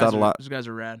 They help Those us guys out a are- lot. Those guys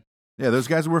are rad. Yeah, those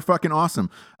guys were fucking awesome.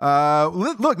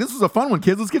 Look, this was a fun one,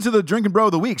 kids. Let's get to the Drinking Bro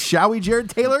of the Week, shall we, Jared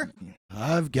Taylor?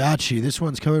 I've got you. This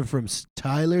one's coming from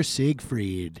Tyler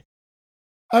Siegfried.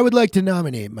 I would like to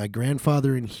nominate my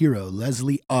grandfather and hero,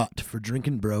 Leslie Ott, for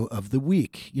Drinking Bro of the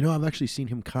Week. You know, I've actually seen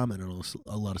him comment on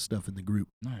a lot of stuff in the group.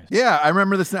 Nice. Yeah, I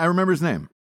remember this. I remember his name.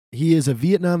 He is a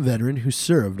Vietnam veteran who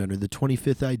served under the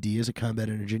 25th ID as a combat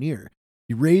engineer.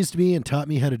 He raised me and taught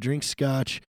me how to drink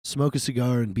scotch, smoke a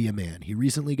cigar, and be a man. He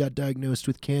recently got diagnosed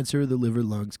with cancer of the liver,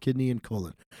 lungs, kidney, and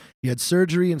colon. He had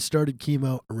surgery and started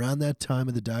chemo. Around that time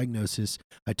of the diagnosis,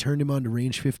 I turned him on to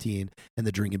Range 15 and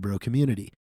the Drinking Bro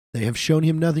community. They have shown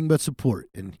him nothing but support,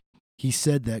 and he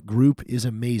said that group is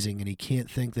amazing and he can't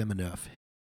thank them enough.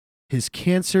 His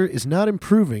cancer is not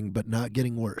improving, but not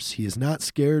getting worse. He is not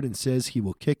scared and says he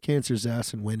will kick cancer's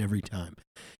ass and win every time.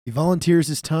 He volunteers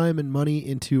his time and money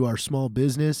into our small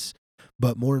business,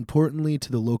 but more importantly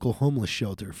to the local homeless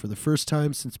shelter. For the first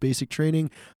time since basic training,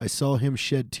 I saw him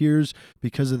shed tears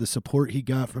because of the support he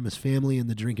got from his family and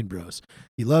the Drinking Bros.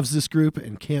 He loves this group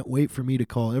and can't wait for me to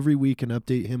call every week and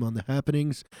update him on the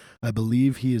happenings. I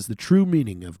believe he is the true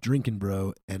meaning of Drinking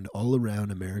Bro and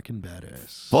all-around American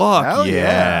badass. Fuck Hell yeah.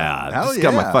 yeah. Hell Just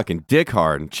got my yeah. fucking dick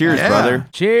hard. Cheers, Yeah. brother.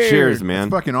 Cheers. Cheers, man.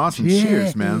 It's fucking awesome.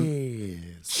 Cheers, man.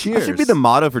 Yes. Cheers. That should be the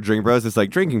motto for Drinking Bros. It's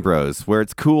like Drinking Bros, where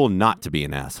it's cool not to be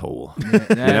an asshole. That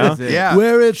know? is it. Yeah.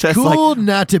 Where it's Just cool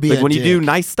not to be Like a when you do dick.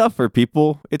 nice stuff for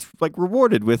people, it's like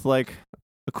rewarded with like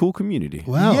a cool community.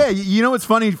 Wow. Yeah, you know what's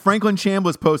funny? Franklin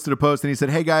Chambliss posted a post and he said,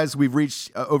 "Hey guys, we've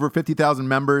reached over 50,000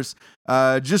 members.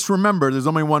 Just remember, there's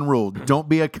only one rule: don't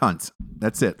be a cunt.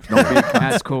 That's it. Don't be a cunt."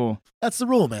 That's cool. That's the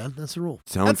rule, man. That's the rule.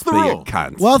 Don't That's the be a rule.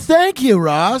 cunt. Well, thank you,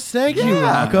 Ross. Thank you,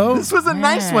 Rocco. This was a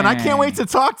nice one. I can't wait to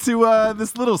talk to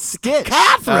this little skit.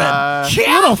 Catherine.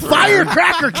 Little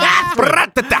firecracker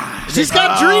Catherine. She's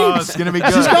got dreams. It's gonna be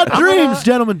good. She's got dreams,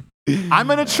 gentlemen. I'm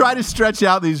gonna try to stretch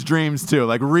out these dreams too,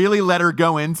 like really let her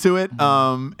go into it.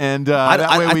 That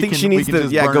way I we think can, she needs we can to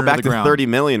just burn go her back the to ground. 30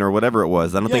 million or whatever it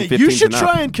was. I don't think 15 you should enough.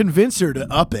 try and convince her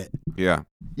to up it. Yeah.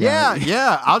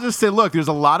 Yeah. I'll just say, look, there's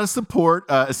a lot of support,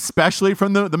 especially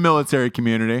from the military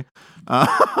community.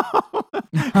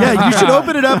 Yeah, you should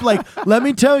open it up. Like, let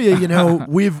me tell you,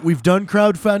 we've done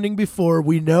crowdfunding before.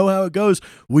 We know how it goes.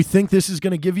 We think this is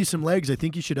going to give you some legs. I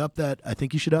think you should up that. I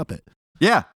think you should up it.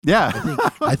 Yeah.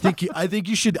 I think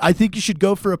you should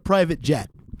go for a private jet.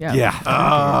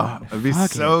 Yeah. It'd be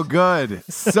so good.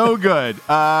 So good.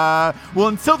 Well,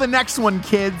 until the next one,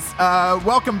 kids,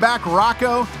 welcome back,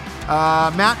 Rocco,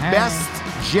 Matt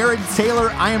Best, Jared Taylor.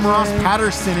 I am Ross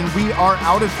Patterson, and we are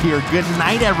out of here. Good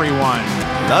night, everyone.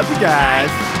 Love you guys.